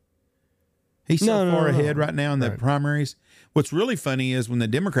Illinois. He's so far ahead right now in the primaries. What's really funny is when the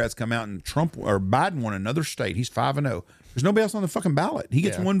Democrats come out and Trump or Biden won another state, he's 5-0. There's nobody else on the fucking ballot. He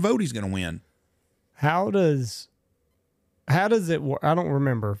gets one vote, he's going to win. How does it work? I don't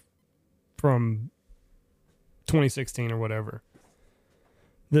remember from 2016 or whatever.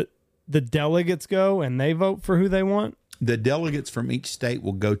 The delegates go and they vote for who they want? The delegates from each state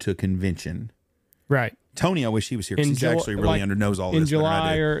will go to a convention. Right. Tony, I wish he was here because he's actually really knows all this. In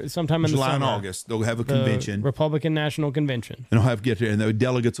July or sometime in the summer. July and August, they'll have a convention. Republican National Convention. And they'll have get there, and the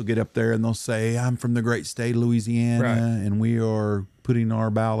delegates will get up there and they'll say, I'm from the great state of Louisiana, and we are putting our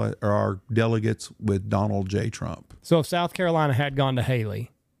ballot or our delegates with Donald J. Trump. So if South Carolina had gone to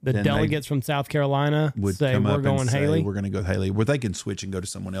Haley, the delegates from South Carolina would say, we're going Haley? We're going to go Haley. Well, they can switch and go to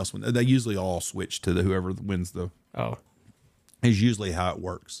someone else. They usually all switch to whoever wins the... Oh. Is usually how it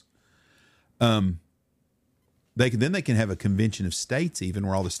works. They can have a convention of states even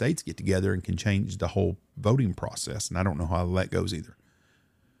where all the states get together and can change the whole voting process. And I don't know how that goes either.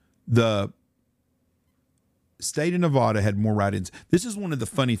 The state of Nevada had more write-ins. This is one of the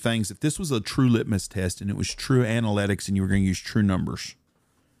funny things. If this was a true litmus test and it was true analytics and you were going to use true numbers,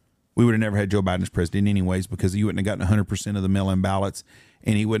 we would have never had Joe Biden as president anyways, because he wouldn't have gotten 100% of the mail-in ballots,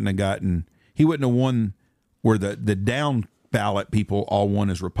 and he wouldn't have won where the down ballot people all won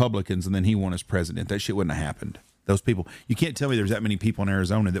as Republicans and then he won as president. That shit wouldn't have happened. Those people, you can't tell me there's that many people in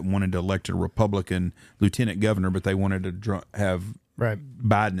Arizona that wanted to elect a Republican lieutenant governor, but they wanted to have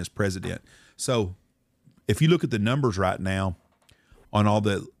Biden as president. So if you look at the numbers right now on all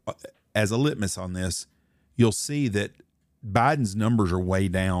as a litmus on this, you'll see that Biden's numbers are way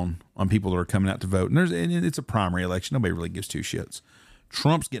down on people that are coming out to vote. And it's a primary election. Nobody really gives two shits.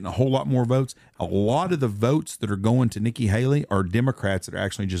 Trump's getting a whole lot more votes. A lot of the votes that are going to Nikki Haley are Democrats that are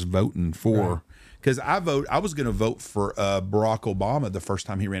actually just voting for. Because I was going to vote for Barack Obama the first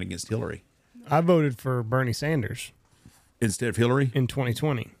time he ran against Hillary. I voted for Bernie Sanders instead of Hillary in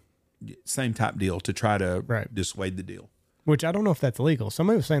 2020. Same type deal to try to dissuade the deal. Which I don't know if that's legal.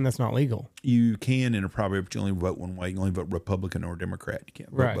 Somebody was saying that's not legal. You can in a primary, but you only vote one way. You only vote Republican or Democrat. You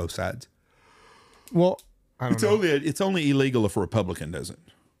can't vote both sides. Well, I don't know. It's only illegal if a Republican does it.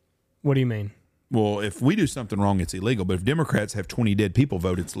 What do you mean? Well, if we do something wrong, it's illegal. But if Democrats have 20 dead people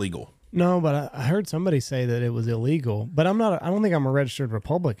vote, it's legal. No, but I heard somebody say that it was illegal. But I'm not. I don't think I'm a registered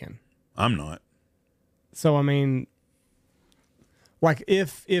Republican. I'm not. So I mean, like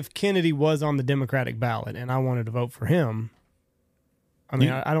if Kennedy was on the Democratic ballot and I wanted to vote for him, I mean,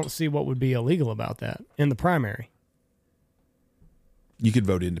 I don't see what would be illegal about that in the primary. You could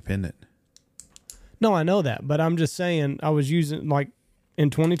vote independent. No, I know that, but I'm just saying I was using like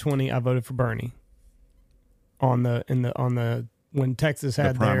in 2020 I voted for Bernie when Texas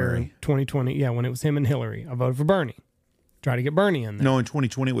had their 2020, when it was him and Hillary, I voted for Bernie. Try to get Bernie in there. No, in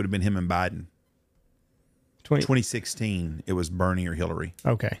 2020 it would have been him and Biden. 2016 it was Bernie or Hillary.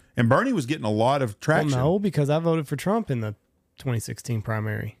 Okay. And Bernie was getting a lot of traction. Well, no, because I voted for Trump in the 2016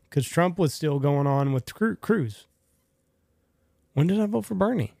 primary because Trump was still going on with Cruz. When did I vote for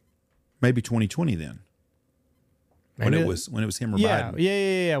Bernie? Maybe 2020 then. When it was him or Biden.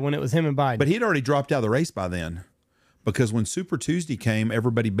 Yeah. When it was him and Biden. But he'd already dropped out of the race by then. Because when Super Tuesday came,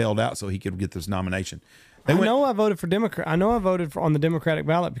 everybody bailed out so he could get this nomination. I know I voted for Democrat. I know I voted on the Democratic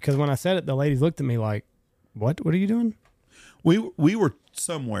ballot because when I said it, the ladies looked at me like, "What? What are you doing?" We were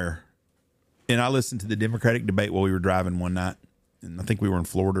somewhere, and I listened to the Democratic debate while we were driving one night, and I think we were in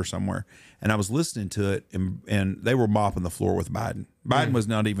Florida or somewhere. And I was listening to it, and they were mopping the floor with Biden. Biden was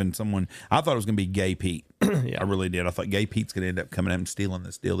not even someone. I thought it was going to be Gay Pete. I really did. I thought Gay Pete's going to end up coming out and stealing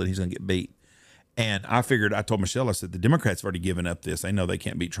this deal that he's going to get beat. And I told Michelle, I said, the Democrats have already given up this. They know they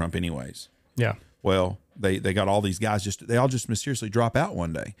can't beat Trump anyways. Yeah. Well, they got all these guys, they all just mysteriously drop out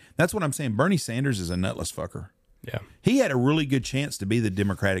one day. That's what I'm saying. Bernie Sanders is a nutless fucker. Yeah. He had a really good chance to be the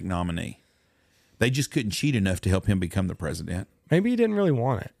Democratic nominee. They just couldn't cheat enough to help him become the president. Maybe he didn't really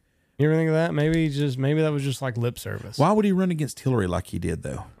want it. You ever think of that? Maybe that was just like lip service. Why would he run against Hillary like he did,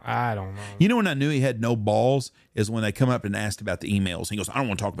 though? I don't know. You know when I knew he had no balls is when they come up and asked about the emails. He goes, I don't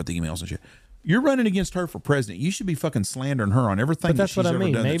want to talk about the emails and shit. You're running against her for president. You should be fucking slandering her on everything. But that's that she's what I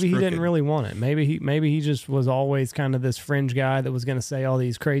mean. Ever done. Maybe he didn't really want it. Maybe he just was always kind of this fringe guy that was going to say all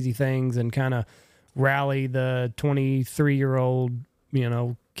these crazy things and kind of rally the 23-year-old,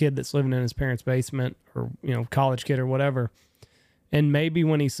 kid that's living in his parents' basement or, college kid or whatever. And maybe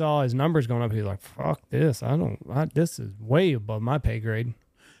when he saw his numbers going up, he was like, fuck this. This is way above my pay grade.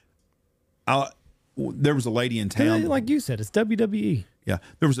 There was a lady in town. Like you said, it's WWE. Yeah,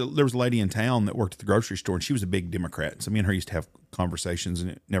 there was a lady in town that worked at the grocery store, and she was a big Democrat. So me and her used to have conversations, and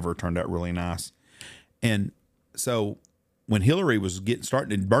it never turned out really nice. And so when Hillary was getting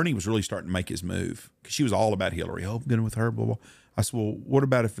started, and Bernie was really starting to make his move, because she was all about Hillary. Oh, I'm good with her, blah, blah. I said, well, what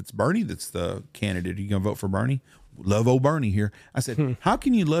about if it's Bernie that's the candidate? Are you going to vote for Bernie? Love old Bernie here. I said, how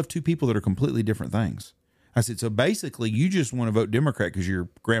can you love two people that are completely different things? I said, so basically you just want to vote Democrat because your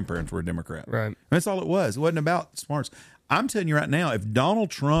grandparents were a Democrat. Right. And that's all it was. It wasn't about smarts. I'm telling you right now, if Donald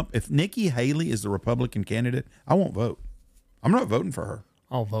Trump, if Nikki Haley is the Republican candidate, I won't vote. I'm not voting for her.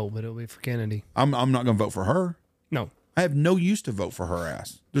 I'll vote, but it'll be for Kennedy. I'm not going to vote for her. No. I have no use to vote for her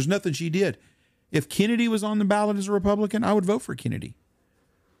ass. There's nothing she did. If Kennedy was on the ballot as a Republican, I would vote for Kennedy.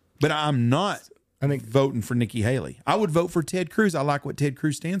 But I'm not voting for Nikki Haley. I would vote for Ted Cruz. I like what Ted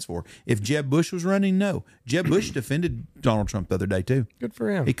Cruz stands for. If Jeb Bush was running, no. Jeb Bush defended Donald Trump the other day, too. Good for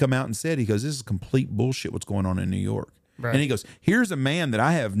him. He come out and said, he goes, this is complete bullshit what's going on in New York. Right. And he goes, here's a man that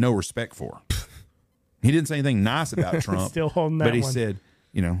I have no respect for. He didn't say anything nice about Trump. Still holding that But he one. said,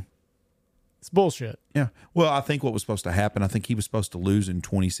 It's bullshit. yeah. Well, I think what was supposed to happen, I think he was supposed to lose in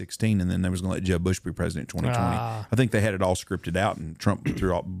 2016, and then they was going to let Jeb Bush be president in 2020. I think they had it all scripted out, and Trump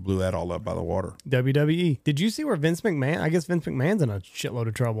blew that all up by the water. WWE. Did you see where Vince McMahon, I guess Vince McMahon's in a shitload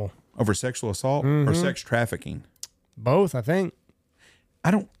of trouble. Over sexual assault or sex trafficking? Both, I think. I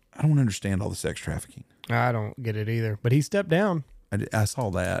don't understand all the sex trafficking. I don't get it either. But he stepped down. I saw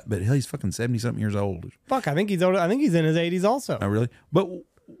that, but hell, he's fucking 70-something years old. Fuck, I think he's older. I think he's in his 80s also. Oh, really? But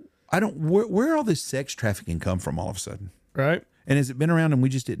I don't. Where all this sex trafficking come from all of a sudden? Right. And has it been around and we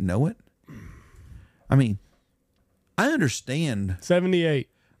just didn't know it? I mean, I understand. 78.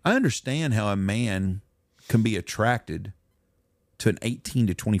 I understand how a man can be attracted to an 18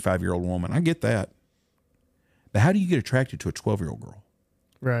 to 25-year-old woman. I get that. But how do you get attracted to a 12-year-old girl?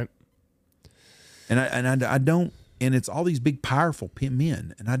 Right. And I don't. And it's all these big, powerful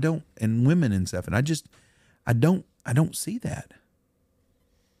men, and I don't, and women and stuff. And I don't see that.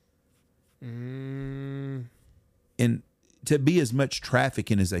 And to be as much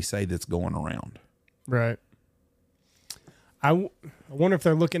trafficking as they say that's going around. Right. I wonder if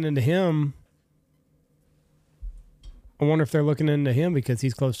they're looking into him. I wonder if they're looking into him because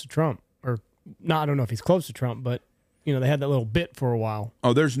he's close to Trump. Or, no, I don't know if he's close to Trump, but, they had that little bit for a while.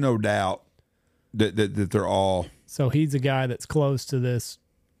 Oh, there's no doubt that they're all. So he's a guy that's close to this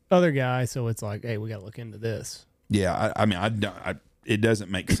other guy. So it's like, hey, we got to look into this. Yeah, I mean, it doesn't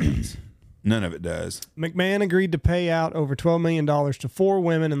make sense. None of it does. McMahon agreed to pay out over $12 million to 4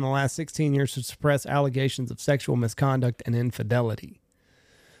 women in the last 16 years to suppress allegations of sexual misconduct and infidelity.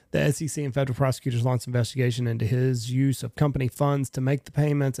 The SEC and federal prosecutors launched an investigation into his use of company funds to make the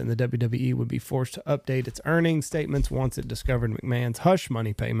payments, and the WWE would be forced to update its earnings statements once it discovered McMahon's hush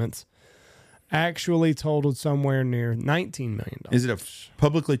money payments actually totaled somewhere near $19 million. Is it a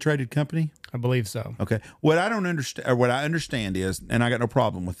publicly traded company? I believe so. Okay. What I don't understand, or what I understand is, and I got no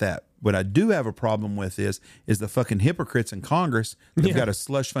problem with that. What I do have a problem with is the fucking hypocrites in Congress that've got a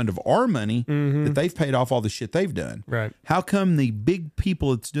slush fund of our money that they've paid off all the shit they've done. Right. How come the big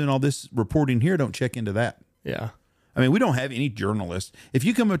people that's doing all this reporting here don't check into that? Yeah. I mean, we don't have any journalists. If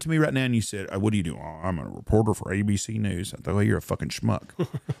you come up to me right now and you said, what do you do? Oh, I'm a reporter for ABC News. I thought, well, you're a fucking schmuck.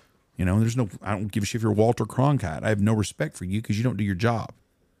 I don't give a shit if you're Walter Cronkite. I have no respect for you because you don't do your job.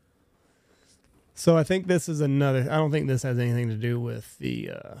 So I think this is I don't think this has anything to do with the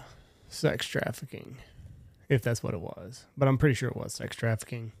sex trafficking, if that's what it was. But I'm pretty sure it was sex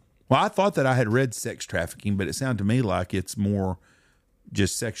trafficking. Well, I thought that I had read sex trafficking, but it sounded to me like it's more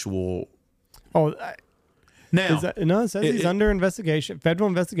just sexual. Oh, now, it says he's under investigation, federal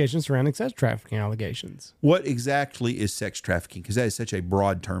investigation surrounding sex trafficking allegations. What exactly is sex trafficking? Because that is such a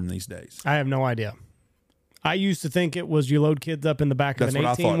broad term these days. I have no idea. I used to think it was you load kids up in the back of an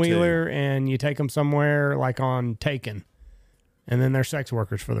 18-wheeler and you take them somewhere like on Taken, and then they're sex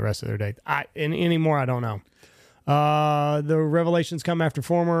workers for the rest of their day. Anymore, I don't know. The revelations come after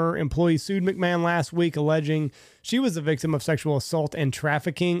former employees sued McMahon last week, alleging she was a victim of sexual assault and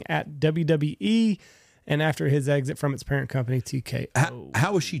trafficking at WWE, and after his exit from its parent company, TKO.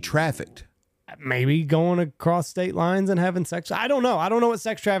 How was she trafficked? Maybe going across state lines and having sex. I don't know. I don't know what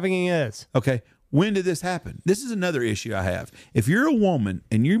sex trafficking is. Okay. When did this happen? This is another issue I have. If you're a woman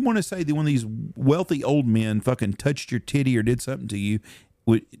and you want to say that one of these wealthy old men fucking touched your titty or did something to you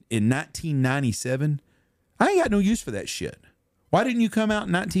in 1997, I ain't got no use for that shit. Why didn't you come out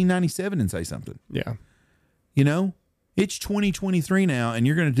in 1997 and say something? Yeah. It's 2023 now, and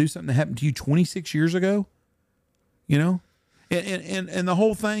you're going to do something that happened to you 26 years ago? And the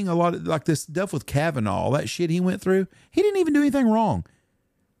whole thing, a lot of like this stuff with Kavanaugh, all that shit he went through, he didn't even do anything wrong.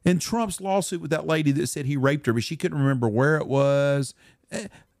 In Trump's lawsuit with that lady that said he raped her, but she couldn't remember where it was.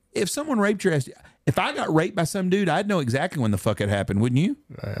 If someone raped your ass, if I got raped by some dude, I'd know exactly when the fuck it happened, wouldn't you?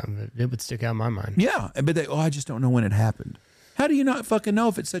 It would stick out in my mind. Yeah, but I just don't know when it happened. How do you not fucking know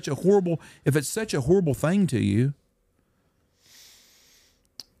if it's such a horrible thing to you?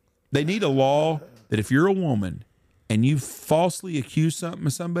 They need a law that if you're a woman and you falsely accuse something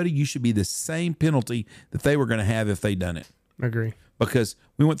of somebody, you should be the same penalty that they were going to have if they done it. Agree. Because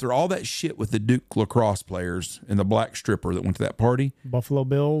we went through all that shit with the Duke lacrosse players and the black stripper that went to that party. Buffalo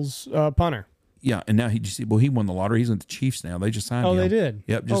Bills punter. Yeah, and now he won the lottery. He's with the Chiefs now. They just signed him. Oh, they did?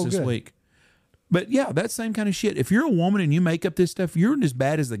 Yep, just this week. But yeah, that same kind of shit. If you're a woman and you make up this stuff, you're as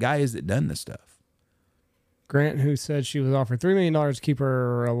bad as the guy is that done this stuff. Grant, who said she was offered $3 million to keep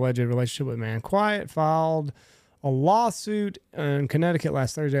her alleged relationship with man quiet, filed a lawsuit in Connecticut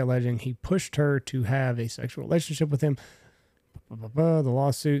last Thursday alleging he pushed her to have a sexual relationship with him. The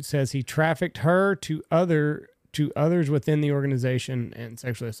lawsuit says he trafficked her to others within the organization and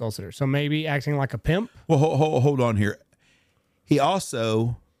sexually assaulted her. So maybe acting like a pimp. Well, hold on here. He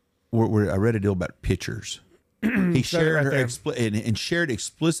also, I read a deal about pictures. He shared her and shared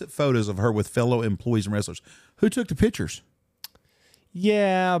explicit photos of her with fellow employees and wrestlers. Who took the pictures?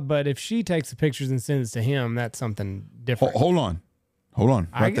 Yeah, but if she takes the pictures and sends it to him, that's something different. Hold on,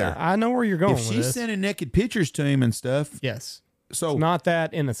 right there. I know where you're going. If she's sending naked pictures to him and stuff, yes. So it's not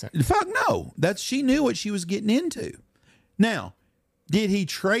that innocent. Fuck no. She knew what she was getting into. Now, did he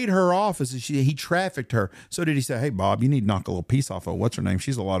trade her off as he trafficked her? So did he say, hey, Bob, you need to knock a little piece off of what's her name?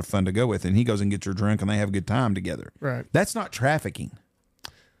 She's a lot of fun to go with. And he goes and gets her drunk and they have a good time together. Right. That's not trafficking.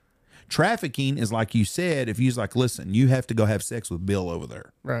 Trafficking is like you said, if you's like, listen, you have to go have sex with Bill over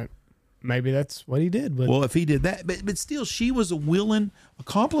there. Right. Maybe that's what he did. But well, if he did that, but still, she was a willing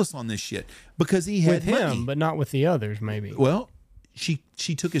accomplice on this shit because he had with him, money. But not with the others, maybe. Well, she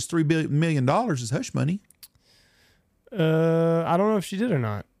took his $3 million as hush money. I don't know if she did or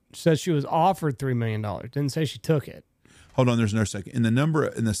not. She said she was offered $3 million. Didn't say she took it. Hold on, there's another second.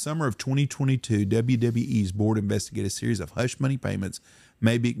 In the summer of 2022, WWE's board investigated a series of hush money payments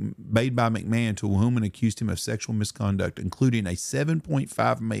made by McMahon to a woman accused him of sexual misconduct, including a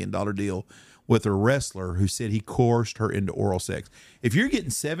 $7.5 million deal with a wrestler who said he coerced her into oral sex. If you're getting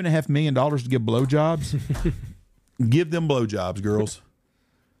 $7.5 million to give blowjobs, give them blowjobs, girls.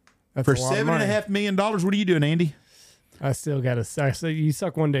 That's for $7.5 million, what are you doing, Andy? I still got to. So you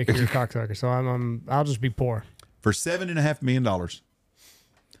suck one dick, you're a cocksucker. So I'll just be poor. For $7.5 million.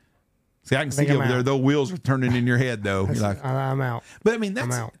 See, I can see you over there. Those wheels are turning in your head, though. Like, I'm out. But I mean,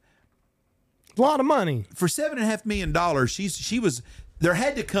 I'm out. A lot of money for $7.5 million. She was. There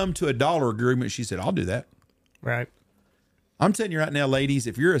had to come to a dollar agreement. She said, "I'll do that." Right. I'm telling you right now, ladies,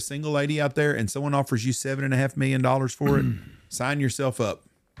 if you're a single lady out there and someone offers you $7.5 million for it, sign yourself up.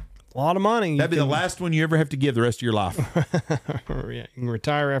 A lot of money. That'd be the last one you ever have to give the rest of your life. Yeah, you can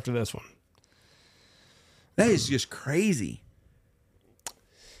retire after this one. That is just crazy.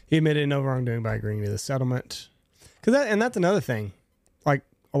 He admitted no wrongdoing by agreeing to the settlement. That's another thing. Like,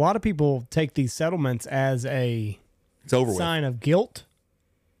 a lot of people take these settlements as a sign of guilt.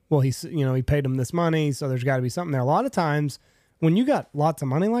 Well, he paid him this money, so there's got to be something there. A lot of times, when you got lots of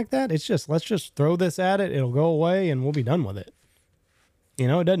money like that, it's just, let's just throw this at it. It'll go away, and we'll be done with it. It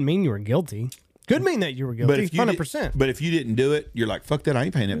doesn't mean you were guilty. Could mean that you were guilty, 100%. But if you didn't do it, you're like, fuck that, I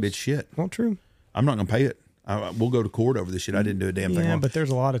ain't paying that bitch shit. Well, true. I'm not going to pay it. We'll go to court over this shit. I didn't do a damn thing wrong. But there's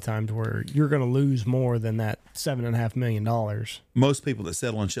a lot of times where you're going to lose more than that $7.5 million. Most people that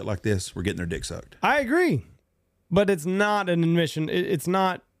settle on shit like this were getting their dick sucked. I agree. But it's not an admission. It's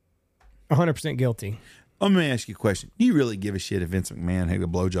not 100% guilty. Let me ask you a question. Do you really give a shit if Vince McMahon had a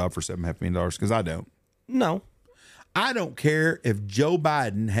blowjob for $7.5 million? Because I don't. No. I don't care if Joe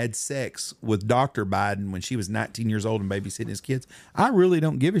Biden had sex with Dr. Biden when she was 19 years old and babysitting his kids. I really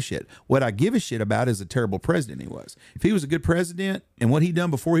don't give a shit. What I give a shit about is a terrible president he was. If he was a good president and what he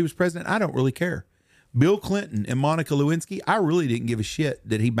done before he was president, I don't really care. Bill Clinton and Monica Lewinsky, I really didn't give a shit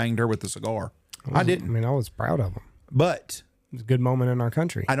that he banged her with a cigar. I didn't. I was proud of him. But it was a good moment in our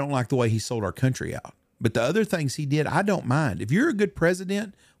country. I don't like the way he sold our country out. But the other things he did, I don't mind. If you're a good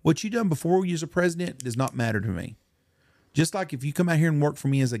president, what you done before you was a president does not matter to me. Just like if you come out here and work for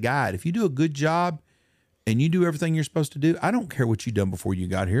me as a guide, if you do a good job and you do everything you're supposed to do, I don't care what you done before you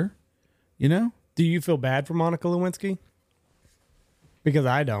got here. You know? Do you feel bad for Monica Lewinsky? Because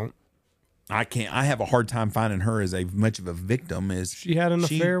I don't. I can't. I have a hard time finding her as much of a victim as she had an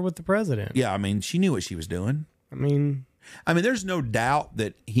affair with the president. Yeah, I mean, she knew what she was doing. I mean, there's no doubt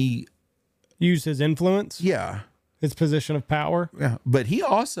that he used his influence. Yeah. His position of power. Yeah. But he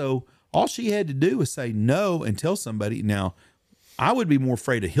also, all she had to do was say no and tell somebody. Now, I would be more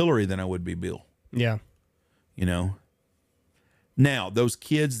afraid of Hillary than I would be Bill. Yeah. You know. Now, those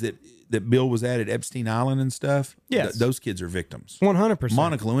kids that Bill was at Epstein Island and stuff, yes, those kids are victims. 100%.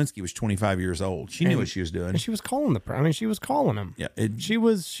 Monica Lewinsky was 25 years old. She knew what she was doing. And she was calling she was calling him. Yeah. She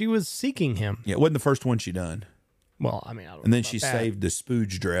was seeking him. Yeah, it wasn't the first one she done. Well, I mean, I don't know. And then she saved the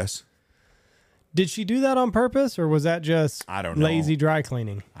spooge dress. Did she do that on purpose, or was that just I don't know. lazy dry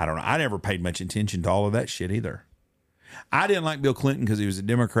cleaning? I don't know. I never paid much attention to all of that shit either. I didn't like Bill Clinton because he was a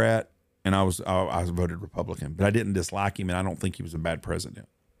Democrat, and I was voted Republican, but I didn't dislike him, and I don't think he was a bad president.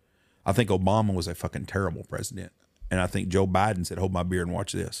 I think Obama was a fucking terrible president, and I think Joe Biden said, "Hold my beer and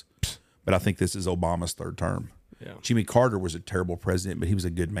watch this." But I think this is Obama's third term. Yeah. Jimmy Carter was a terrible president, but he was a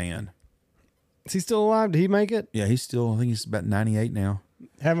good man. Is he still alive? Did he make it? Yeah, he's still. I think he's about 98 now.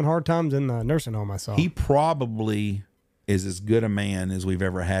 Having hard times in the nursing home, I saw. He probably is as good a man as we've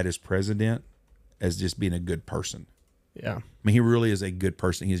ever had as president, as just being a good person. Yeah. I mean, he really is a good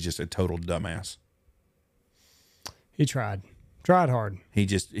person. He's just a total dumbass. He tried hard.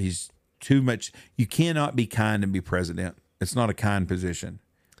 He's too much. You cannot be kind and be president. It's not a kind position.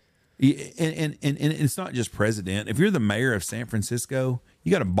 And it's not just president. If you're the mayor of San Francisco,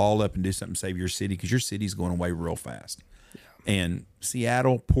 you got to ball up and do something to save your city, because your city's going away real fast. Yeah. And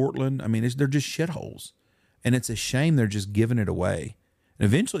Seattle, Portland, I mean, they're just shitholes. And it's a shame they're just giving it away. And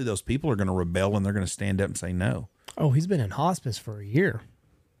eventually those people are going to rebel, and they're going to stand up and say no. Oh, he's been in hospice for a year.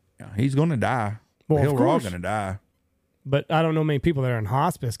 Yeah, he's going to die. Well, We're all going to die. But I don't know many people that are in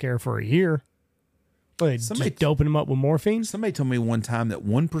hospice care for a year. Well, they just doping them up with morphine. Somebody told me one time that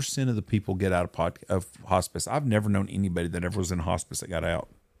 1% of the people get out of hospice. I've never known anybody that ever was in hospice that got out.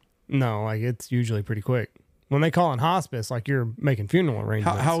 No, like it's usually pretty quick. When they call in hospice, like you're making funeral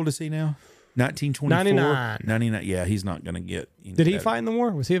arrangements. How old is he now? 1924? 99. Yeah, he's not going to get. Did he fight in the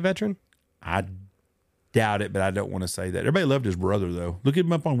war? Was he a veteran? I doubt it, but I don't want to say that. Everybody loved his brother, though. Look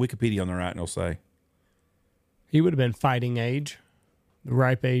him up on Wikipedia on the right, and it'll say. He would have been fighting age, the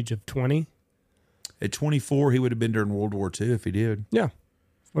ripe age of 20. At 24, he would have been during World War II if he did. Yeah,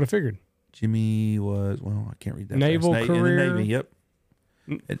 that's what I figured. Jimmy was, well, I can't read that. Naval career. In the Navy, yep.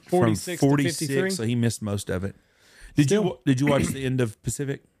 46 From to 53. So he missed most of it. Did you watch the end of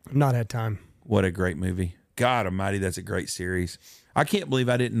Pacific? I've not had time. What a great movie. God almighty, that's a great series. I can't believe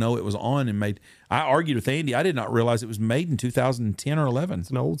I didn't know it was on and made. I argued with Andy. I did not realize it was made in 2010 or 11. It's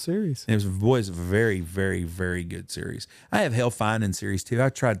an old series. It was a very, very, very good series. I have hell finding series too. I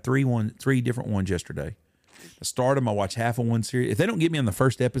tried three different ones yesterday. I start them. I watch half of one series. If they don't get me on the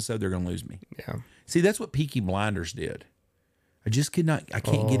first episode, they're going to lose me. Yeah. See, that's what Peaky Blinders did. I just could not. I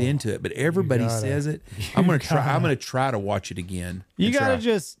can't get into it, but everybody says it. I'm going to try. I'm going to try to watch it again. You got to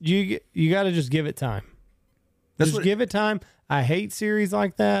just you got to just give it time. Just give it time. I hate series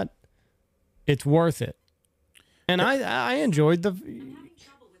like that. It's worth it. And I enjoyed the.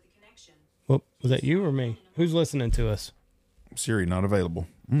 Well, was that you or me? Who's listening to us? Siri not available.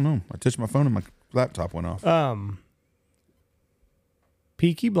 I don't know. I touched my phone and my laptop went off.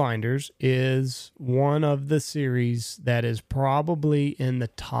 Peaky Blinders is one of the series that is probably in the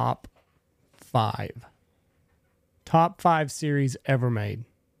top 5. Top 5 series ever made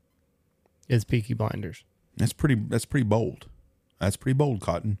is Peaky Blinders. That's pretty bold. That's pretty bold,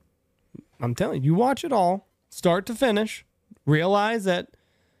 Cotton. I'm telling you, watch it all, start to finish. Realize that,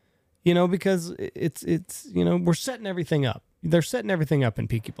 because it's we're setting everything up. They're setting everything up in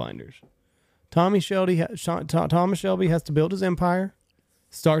Peaky Blinders. Thomas Shelby has to build his empire.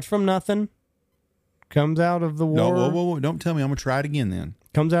 Starts from nothing. Comes out of the war. No, whoa. Don't tell me. I'm going to try it again then.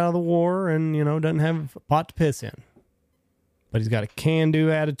 Comes out of the war and, doesn't have a pot to piss in. But he's got a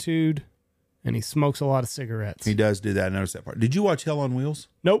can-do attitude, and he smokes a lot of cigarettes. He does do that. I noticed that part. Did you watch Hell on Wheels?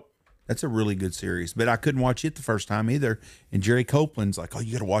 Nope. That's a really good series, but I couldn't watch it the first time either. And Jerry Copeland's like, "Oh,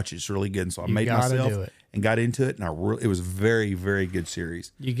 you got to watch it; it's really good." And so I made myself and got into it, and it was a very, very good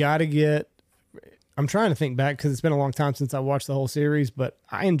series. You got to get. I'm trying to think back because it's been a long time since I watched the whole series, but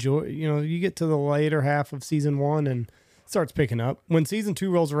I enjoy. You get to the later half of season 1 and it starts picking up. When season 2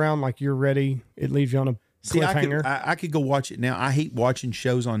 rolls around, like you're ready, it leaves you on a cliffhanger. I could go watch it now. I hate watching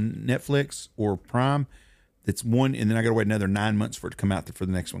shows on Netflix or Prime. That's one, and then I got to wait another 9 months for it to come out for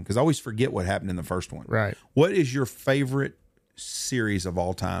the next one because I always forget what happened in the first one. Right. What is your favorite series of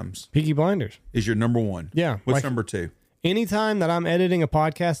all times? Peaky Blinders is your number 1. Yeah. What's number 2? Anytime that I'm editing a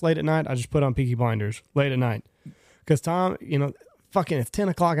podcast late at night, I just put on Peaky Blinders late at night. Because Tom, fucking it's 10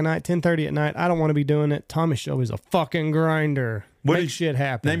 o'clock at night, 10:30 at night. I don't want to be doing it. Thomas Shelby's a fucking grinder. Make shit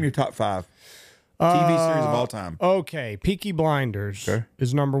happen. Name your top 5 TV series of all time. Okay, Peaky Blinders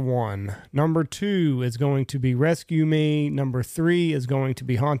is number 1. Number 2 is going to be Rescue Me. Number 3 is going to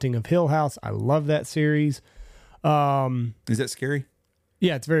be Haunting of Hill House. I love that series. Is that scary?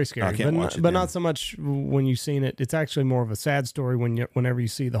 Yeah, it's very scary. I can't watch it but then. not so much when you've seen it. It's actually more of a sad story whenever you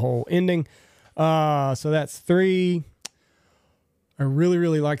see the whole ending. So that's 3. I really,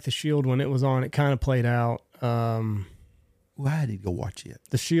 really liked The Shield when it was on. It kind of played out. Well, I need to go watch it.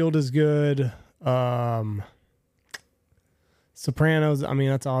 The Shield is good. Sopranos, I mean,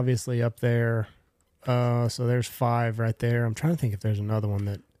 that's obviously up there. So there's 5 right there. I'm trying to think if there's another one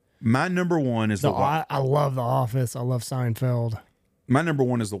that... My number 1 is The Wire. I love The Office. I love Seinfeld. My number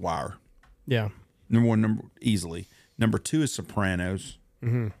 1 is The Wire. Yeah. Number easily. Number 2 is Sopranos.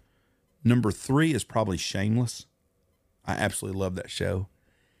 Mm-hmm. Number 3 is probably Shameless. I absolutely love that show.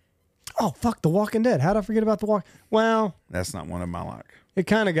 Oh, fuck, The Walking Dead. How did I forget about The Walk? Well... That's not one of my like. It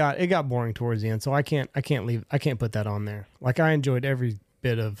kind of got boring towards the end, so I can't put that on there. Like, I enjoyed every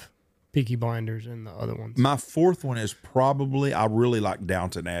bit of Peaky Blinders and the other ones. My 4th one is probably, I really like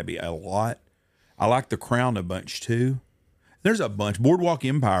Downton Abbey a lot. I like The Crown a bunch too. There's a bunch. Boardwalk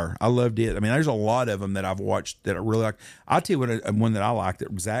Empire, I loved it. I mean, there's a lot of them that I've watched that I really like. I'll tell you one that I liked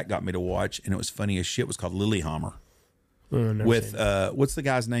that Zach got me to watch, and it was funny as shit, was called Lilyhammer. With, what's the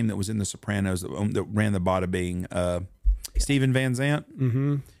guy's name that was in The Sopranos that ran the Bada Bing? Steven Van Zandt.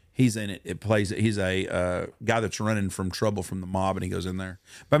 Mm-hmm. He's in it. He's a guy that's running from trouble from the mob, and he goes in there.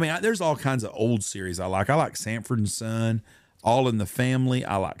 But I mean, there's all kinds of old series I like. I like Sanford and Son, All in the Family.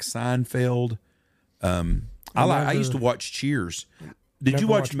 I like Seinfeld. I used to watch Cheers. Did you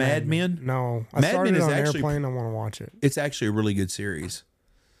watch Mad Men? No, Mad Men is on actually Airplane. I want to watch it. It's actually a really good series.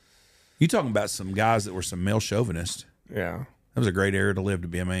 You talking about some guys that were some male chauvinists? Yeah, that was a great era to live to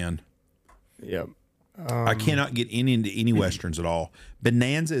be a man. Yep. I cannot get into any westerns at all.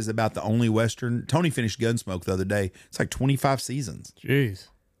 Bonanza is about the only western. Tony finished Gunsmoke the other day. It's like 25 seasons. Jeez.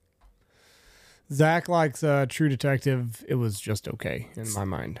 Zach likes True Detective. It was just okay in my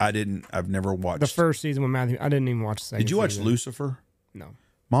mind. I've never watched the first season with Matthew. I didn't even watch the second. Did you watch season. Lucifer? No.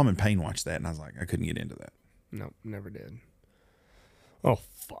 Mom and Payne watched that, and I was like, I couldn't get into that. No, never did. Oh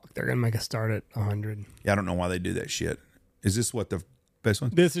fuck! They're gonna make us start at 100. Yeah, I don't know why they do that shit. Is this what the best one?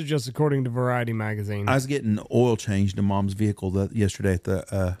 This is just according to Variety magazine. I was getting oil changed in Mom's vehicle yesterday at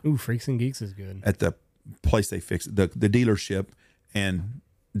the Freaks and Geeks is good. At the place they fix it, the dealership, and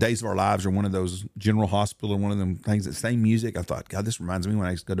Days of Our Lives are one of those General Hospital, one of them things that same music. I thought, God, this reminds me when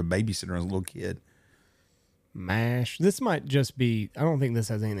I used to go to babysitter when I was a little kid. MASH. This might just be. I don't think this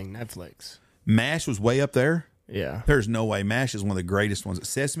has anything Netflix. MASH was way up there. Yeah, there's no way. MASH is one of the greatest ones.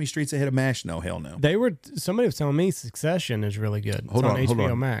 Sesame Street's ahead of MASH. No, hell no. Somebody was telling me Succession is really good. Hold on,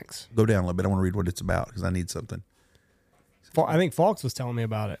 HBO Max. Go down a little bit. I want to read what it's about because I need something. I think Fox was telling me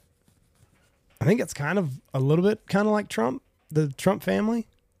about it. I think it's kind of a little bit kind of like Trump, the Trump family.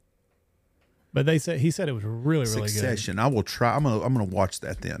 But he said it was really, really good. Succession. I will try. I'm gonna watch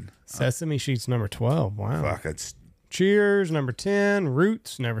that then. Sesame Street's number 12. Wow. Fuck, it's Cheers number 10.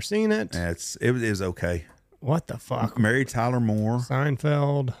 Roots, never seen it. It is okay. What the fuck? Mary Tyler Moore.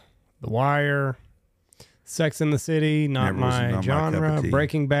 Seinfeld, The Wire, Sex and the City, not my genre.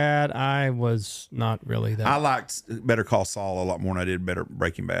 Breaking Bad, I was not really that. I liked Better Call Saul a lot more than I did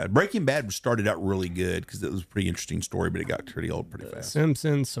Breaking Bad. Breaking Bad started out really good because it was a pretty interesting story, but it got pretty old pretty fast.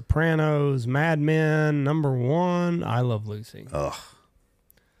 Simpsons, Sopranos, Mad Men, number 1, I Love Lucy. Ugh.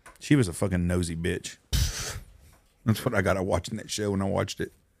 She was a fucking nosy bitch. That's what I got out watching that show when I watched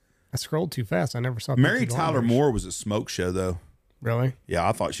it. I scrolled too fast. I never saw Mary Tyler Moore was a smoke show, though. Really? Yeah,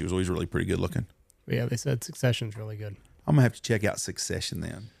 I thought she was always really pretty good looking. But yeah, they said Succession's really good. I'm going to have to check out Succession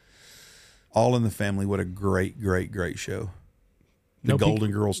then. All in the Family, what a great, great, great show. The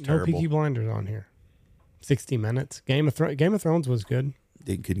Golden Girls, terrible. No Peaky Blinders on here. 60 Minutes. Game of Thrones was good.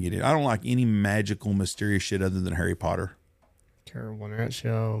 Couldn't get it. I don't like any magical, mysterious shit other than Harry Potter. Carol Burnett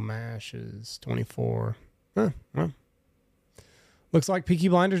Show, MASH is 24. Well. Looks like Peaky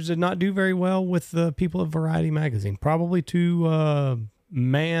Blinders did not do very well with the people of Variety magazine. Probably too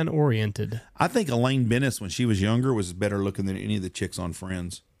man-oriented. I think Elaine Bennis, when she was younger, was better looking than any of the chicks on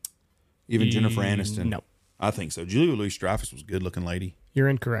Friends. Even Jennifer Aniston. No. I think so. Julia Louis-Dreyfus was a good-looking lady. You're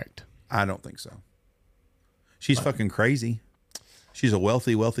incorrect. I don't think so. She's fucking crazy. She's a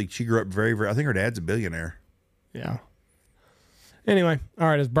wealthy. She grew up very, very... I think her dad's a billionaire. Yeah. Anyway. All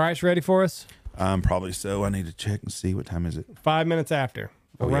right. Is Bryce ready for us? Probably so. I need to check and see. What time is it? 5 minutes after.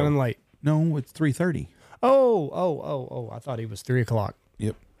 We're running late. No, it's 3:30. Oh. I thought he was 3 o'clock.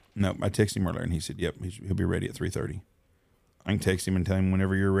 Yep. No, I texted him earlier and he said, yep, he'll be ready at 3:30. I can text him and tell him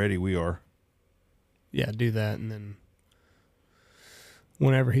whenever you're ready, we are. Yeah, do that. And then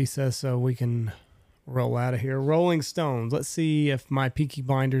whenever he says so, we can roll out of here. Rolling Stones. Let's see if my Peaky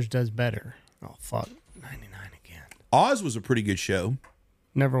Blinders does better. Oh, fuck. 99 again. Oz was a pretty good show.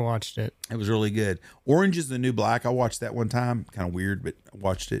 Never watched it. It was really good. Orange is the New Black. I watched that one time. Kind of weird, but I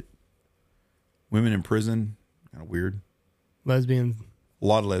watched it. Women in Prison. Kind of weird. Lesbian. A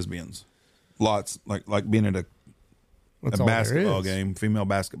lot of lesbians. Lots. Like being at a basketball game, female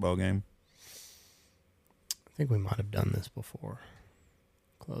basketball game. I think we might have done this before.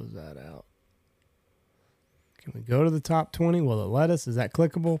 Close that out. Can we go to the top 20? Will it let us? Is that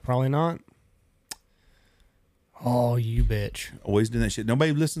clickable? Probably not. Oh, you bitch. Always doing that shit.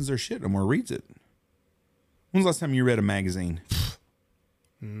 Nobody listens to their shit no more, reads it. When's the last time you read a magazine?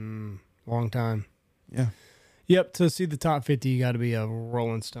 Long time. Yeah. Yep, to see the top 50, you got to be a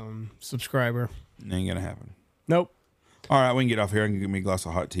Rolling Stone subscriber. It ain't going to happen. Nope. All right, we can get off here. I can get me a glass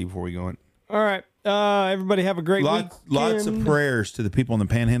of hot tea before we go in. All right. Everybody have a great week. Lots of prayers to the people in the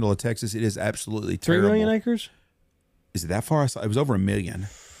panhandle of Texas. It is absolutely terrible. 3 million acres? Is it that far? It was over 1 million.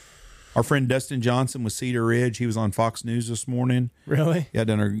 Our friend Dustin Johnson with Cedar Ridge, he was on Fox News this morning. Really? Yeah,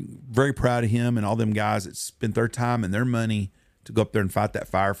 very proud of him and all them guys that spent their time and their money to go up there and fight that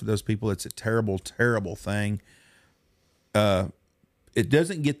fire for those people. It's a terrible, terrible thing. It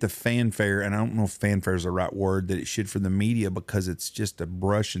doesn't get the fanfare, and I don't know if fanfare is the right word, that it should for the media, because it's just a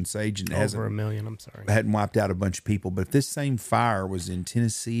brush and sage, and it hasn't Over 1 million, I'm sorry. hadn't wiped out a bunch of people. But if this same fire was in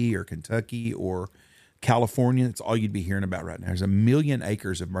Tennessee or Kentucky or California, it's all you'd be hearing about right now. There's 1 million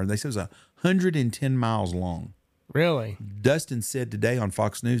acres of burn. They said it was 110 miles long. Really? Dustin said today on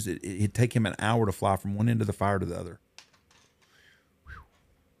Fox News that it'd take him an hour to fly from one end of the fire to the other.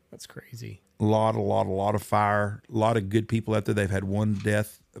 That's crazy. A lot of fire. A lot of good people out there. They've had one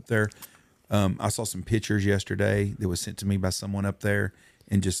death up there. I saw some pictures yesterday that was sent to me by someone up there,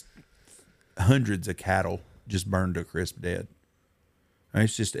 and just hundreds of cattle just burned to a crisp dead.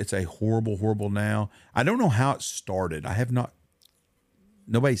 It's a horrible, horrible now. I don't know how it started.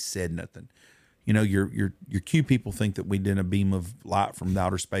 Nobody said nothing. You know, your Q people think that we did a beam of light from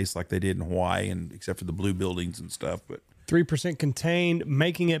outer space like they did in Hawaii, and except for the blue buildings and stuff. But 3% contained,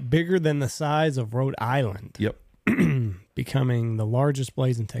 making it bigger than the size of Rhode Island. Yep. Becoming the largest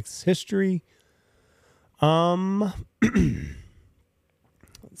blaze in Texas history. Let's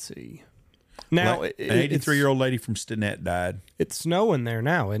see. Now, an 83-year-old lady from Stinnett died. It's snowing there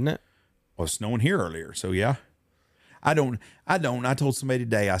now, isn't it? Well, it's snowing here earlier, so yeah. I told somebody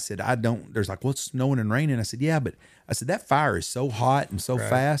today, I said, there's like, well, it's snowing and raining. I said, yeah, but I said, that fire is so hot and so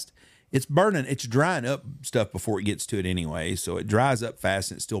fast. It's burning, it's drying up stuff before it gets to it anyway. So it dries up fast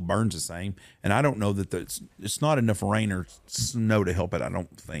and it still burns the same. And I don't know that it's not enough rain or snow to help it, I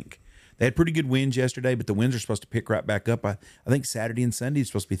don't think. They had pretty good winds yesterday, but the winds are supposed to pick right back up. I think Saturday and Sunday is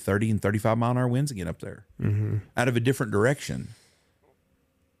supposed to be 30 and 35 mile an hour winds again up there, out of a different direction.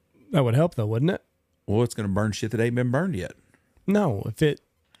 That would help, though, wouldn't it? Well, it's going to burn shit that ain't been burned yet. No, if it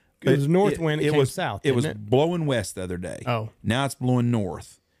was north wind, it came south. It was blowing west the other day. Oh. Now it's blowing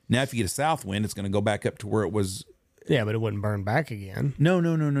north. Now, if you get a south wind, it's going to go back up to where it was. Yeah, but it wouldn't burn back again. No.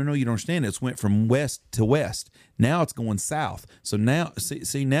 You don't understand. It's went from west to west. Now it's going south. So now,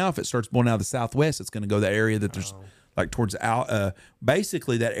 see now if it starts blowing out of the southwest, it's going to go to that area that there's like towards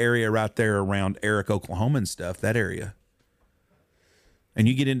basically that area right there around Eric, Oklahoma and stuff, that area. And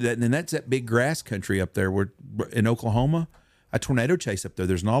you get into that, and then that's that big grass country up there where in Oklahoma, a tornado chase up there.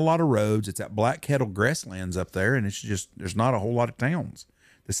 There's not a lot of roads. It's that Black Kettle grasslands up there, and it's just, there's not a whole lot of towns.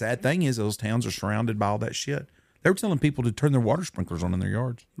 The sad thing is those towns are surrounded by all that shit. They were telling people to turn their water sprinklers on in their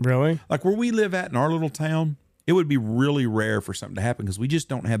yards. Really? Like where we live at in our little town, it would be really rare for something to happen because we just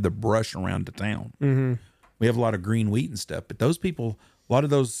don't have the brush around the town. Mm-hmm. We have a lot of green wheat and stuff, but those people, a lot of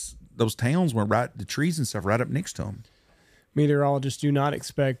those towns were right, the trees and stuff right up next to them. Meteorologists do not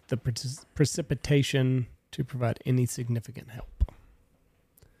expect the precipitation to provide any significant help.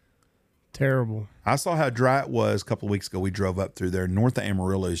 Terrible. I saw how dry it was a couple of weeks ago. We drove up through there. North of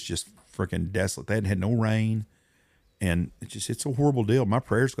Amarillo is just freaking desolate. They hadn't had no rain, and it's a horrible deal. My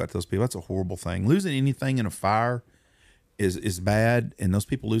prayers go out to those people. That's a horrible thing. Losing anything in a fire is bad, and those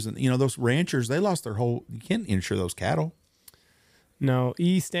people losing, those ranchers, they lost their whole, you can't insure those cattle. No,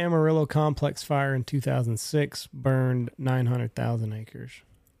 East Amarillo Complex fire in 2006 burned 900,000 acres.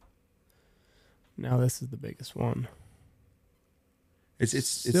 Now this is the biggest one. It's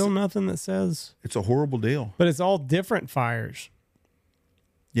still nothing that says. It's a horrible deal. But it's all different fires.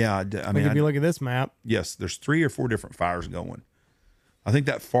 Yeah, I mean, if you look at this map. Yes, there's 3 or 4 different fires going. I think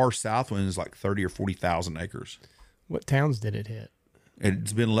that far south one is like 30 or 40,000 acres. What towns did it hit?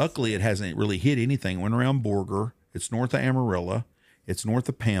 Luckily, it hasn't really hit anything. It went around Borger. It's north of Amarillo. It's north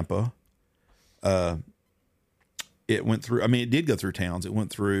of Pampa. It went through, it did go through towns. It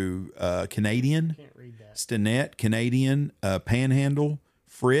went through Canadian, Stinnett, Canadian, Panhandle,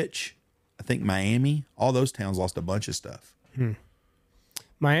 Fritch, I think Miami. All those towns lost a bunch of stuff.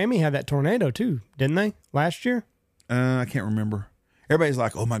 Miami had that tornado too, didn't they? Last year? I can't remember. Everybody's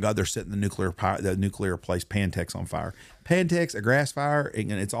like, "Oh my God, they're setting the nuclear place Pantex on fire." Pantex, a grass fire,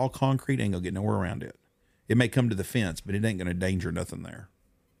 it's all concrete. Ain't gonna get nowhere around it. It may come to the fence, but it ain't gonna danger nothing there.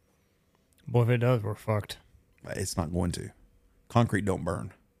 Boy, if it does, we're fucked. It's not going to. Concrete don't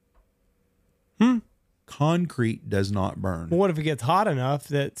burn. Concrete does not burn. Well, what if it gets hot enough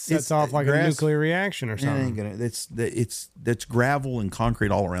that sets off like a nuclear reaction or something? That's gravel and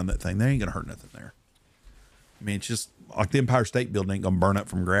concrete all around that thing. They ain't gonna hurt nothing there. I mean, it's just like the Empire State Building ain't gonna burn up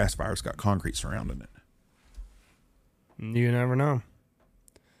from grass fire. It's got concrete surrounding it. You never know.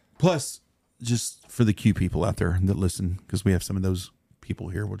 Plus, just for the Q people out there that listen, because we have some of those people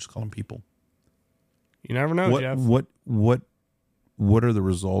here. We'll just call them people. You never know, Jeff. What are the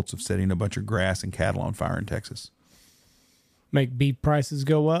results of setting a bunch of grass and cattle on fire in Texas? Make beef prices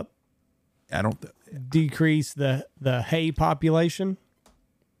go up? I don't... Decrease the hay population?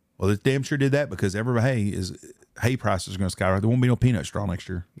 Well, it damn sure did that because hay prices are going to skyrocket. There won't be no peanut straw next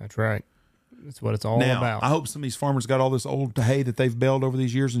year. That's right. That's what it's all now, about. I hope some of these farmers got all this old hay that they've baled over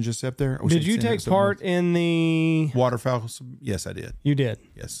these years and just up there. Did you take part in the... waterfowl? Yes, I did. You did?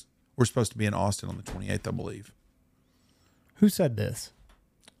 Yes. We're supposed to be in Austin on the 28th, I believe. Who said this?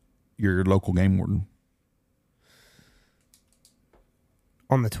 Your local game warden.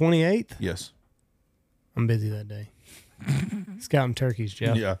 On the 28th? Yes. I'm busy that day. Scouting turkeys,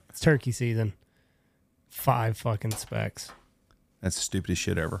 Jeff. Yeah. It's turkey season. 5 fucking specs. That's the stupidest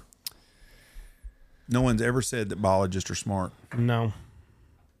shit ever. No one's ever said that biologists are smart. No.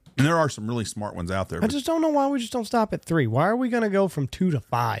 And there are some really smart ones out there. I just don't know why we just don't stop at 3. Why are we going to go from 2 to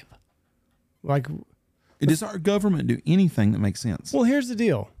 5? Like... Does our government do anything that makes sense? Well, here's the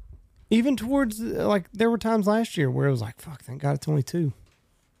deal. Even towards, like, there were times last year where it was like, fuck, thank God it's only 2.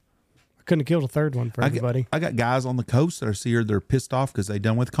 I couldn't have killed a third one for everybody. I got guys on the coast that I see here, they're pissed off because they're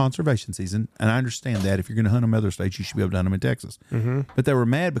done with conservation season. And I understand that. If you're going to hunt them other states, you should be able to hunt them in Texas. Mm-hmm. But they were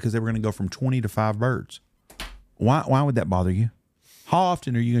mad because they were going to go from 20 to 5 birds. Why would that bother you? How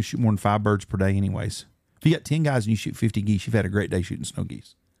often are you going to shoot more than 5 birds per day anyways? If you got 10 guys and you shoot 50 geese, you've had a great day shooting snow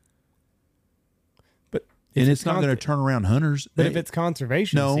geese. And it's not going to turn around hunters. But if it's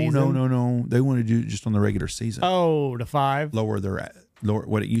conservation season. No. They want to do it just on the regular season. Oh, to 5. Lower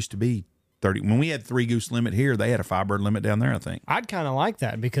what it used to be, 30. When we had 3 goose limit here, they had a 5 bird limit down there, I think. I'd kind of like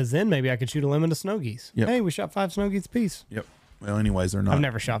that because then maybe I could shoot a limit of snow geese. Yep. Hey, we shot 5 snow geese apiece. Yep. Well, anyways, they're not. I've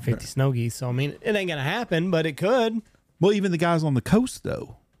never shot 50 snow geese, so I mean, it ain't going to happen, but it could. Well, even the guys on the coast,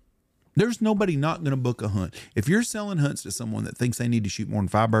 though. There's nobody not going to book a hunt. If you're selling hunts to someone that thinks they need to shoot more than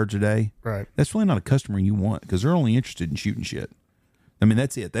 5 birds a day, right? That's really not a customer you want because they're only interested in shooting shit. I mean,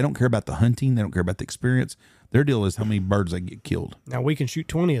 that's it. They don't care about the hunting. They don't care about the experience. Their deal is how many birds they get killed. Now, we can shoot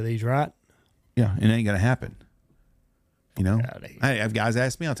 20 of these, right? Yeah, it ain't going to happen. You know? I have guys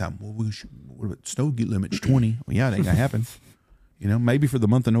ask me all the time, well, what about snow limit's 20? Well, yeah, it ain't going to happen. You know, maybe for the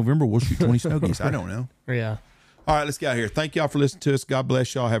month of November, we'll shoot 20 snow geese. I don't know. Yeah. All right, let's get out of here. Thank y'all for listening to us. God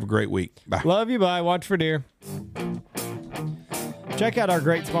bless y'all. Have a great week. Bye. Love you. Bye. Watch for deer. Check out our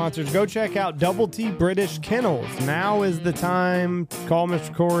great sponsors. Go check out Double T British Kennels. Now is the time. Call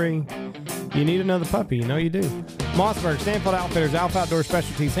Mr. Corey. You need another puppy. You know you do. Mossberg, Stanfield Outfitters, Alpha Outdoor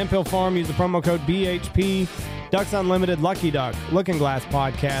Specialties, Hemp Hill Farm. Use the promo code BHP. Ducks Unlimited, Lucky Duck, Looking Glass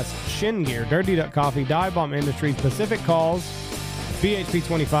Podcast, Shin Gear, Dirty Duck Coffee, Dive Bomb Industries, Pacific Calls.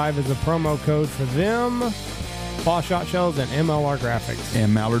 BHP25 is a promo code for them. Boss Shot Shells and MLR Graphics.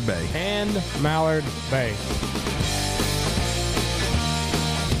 And Mallard Bay. And Mallard Bay.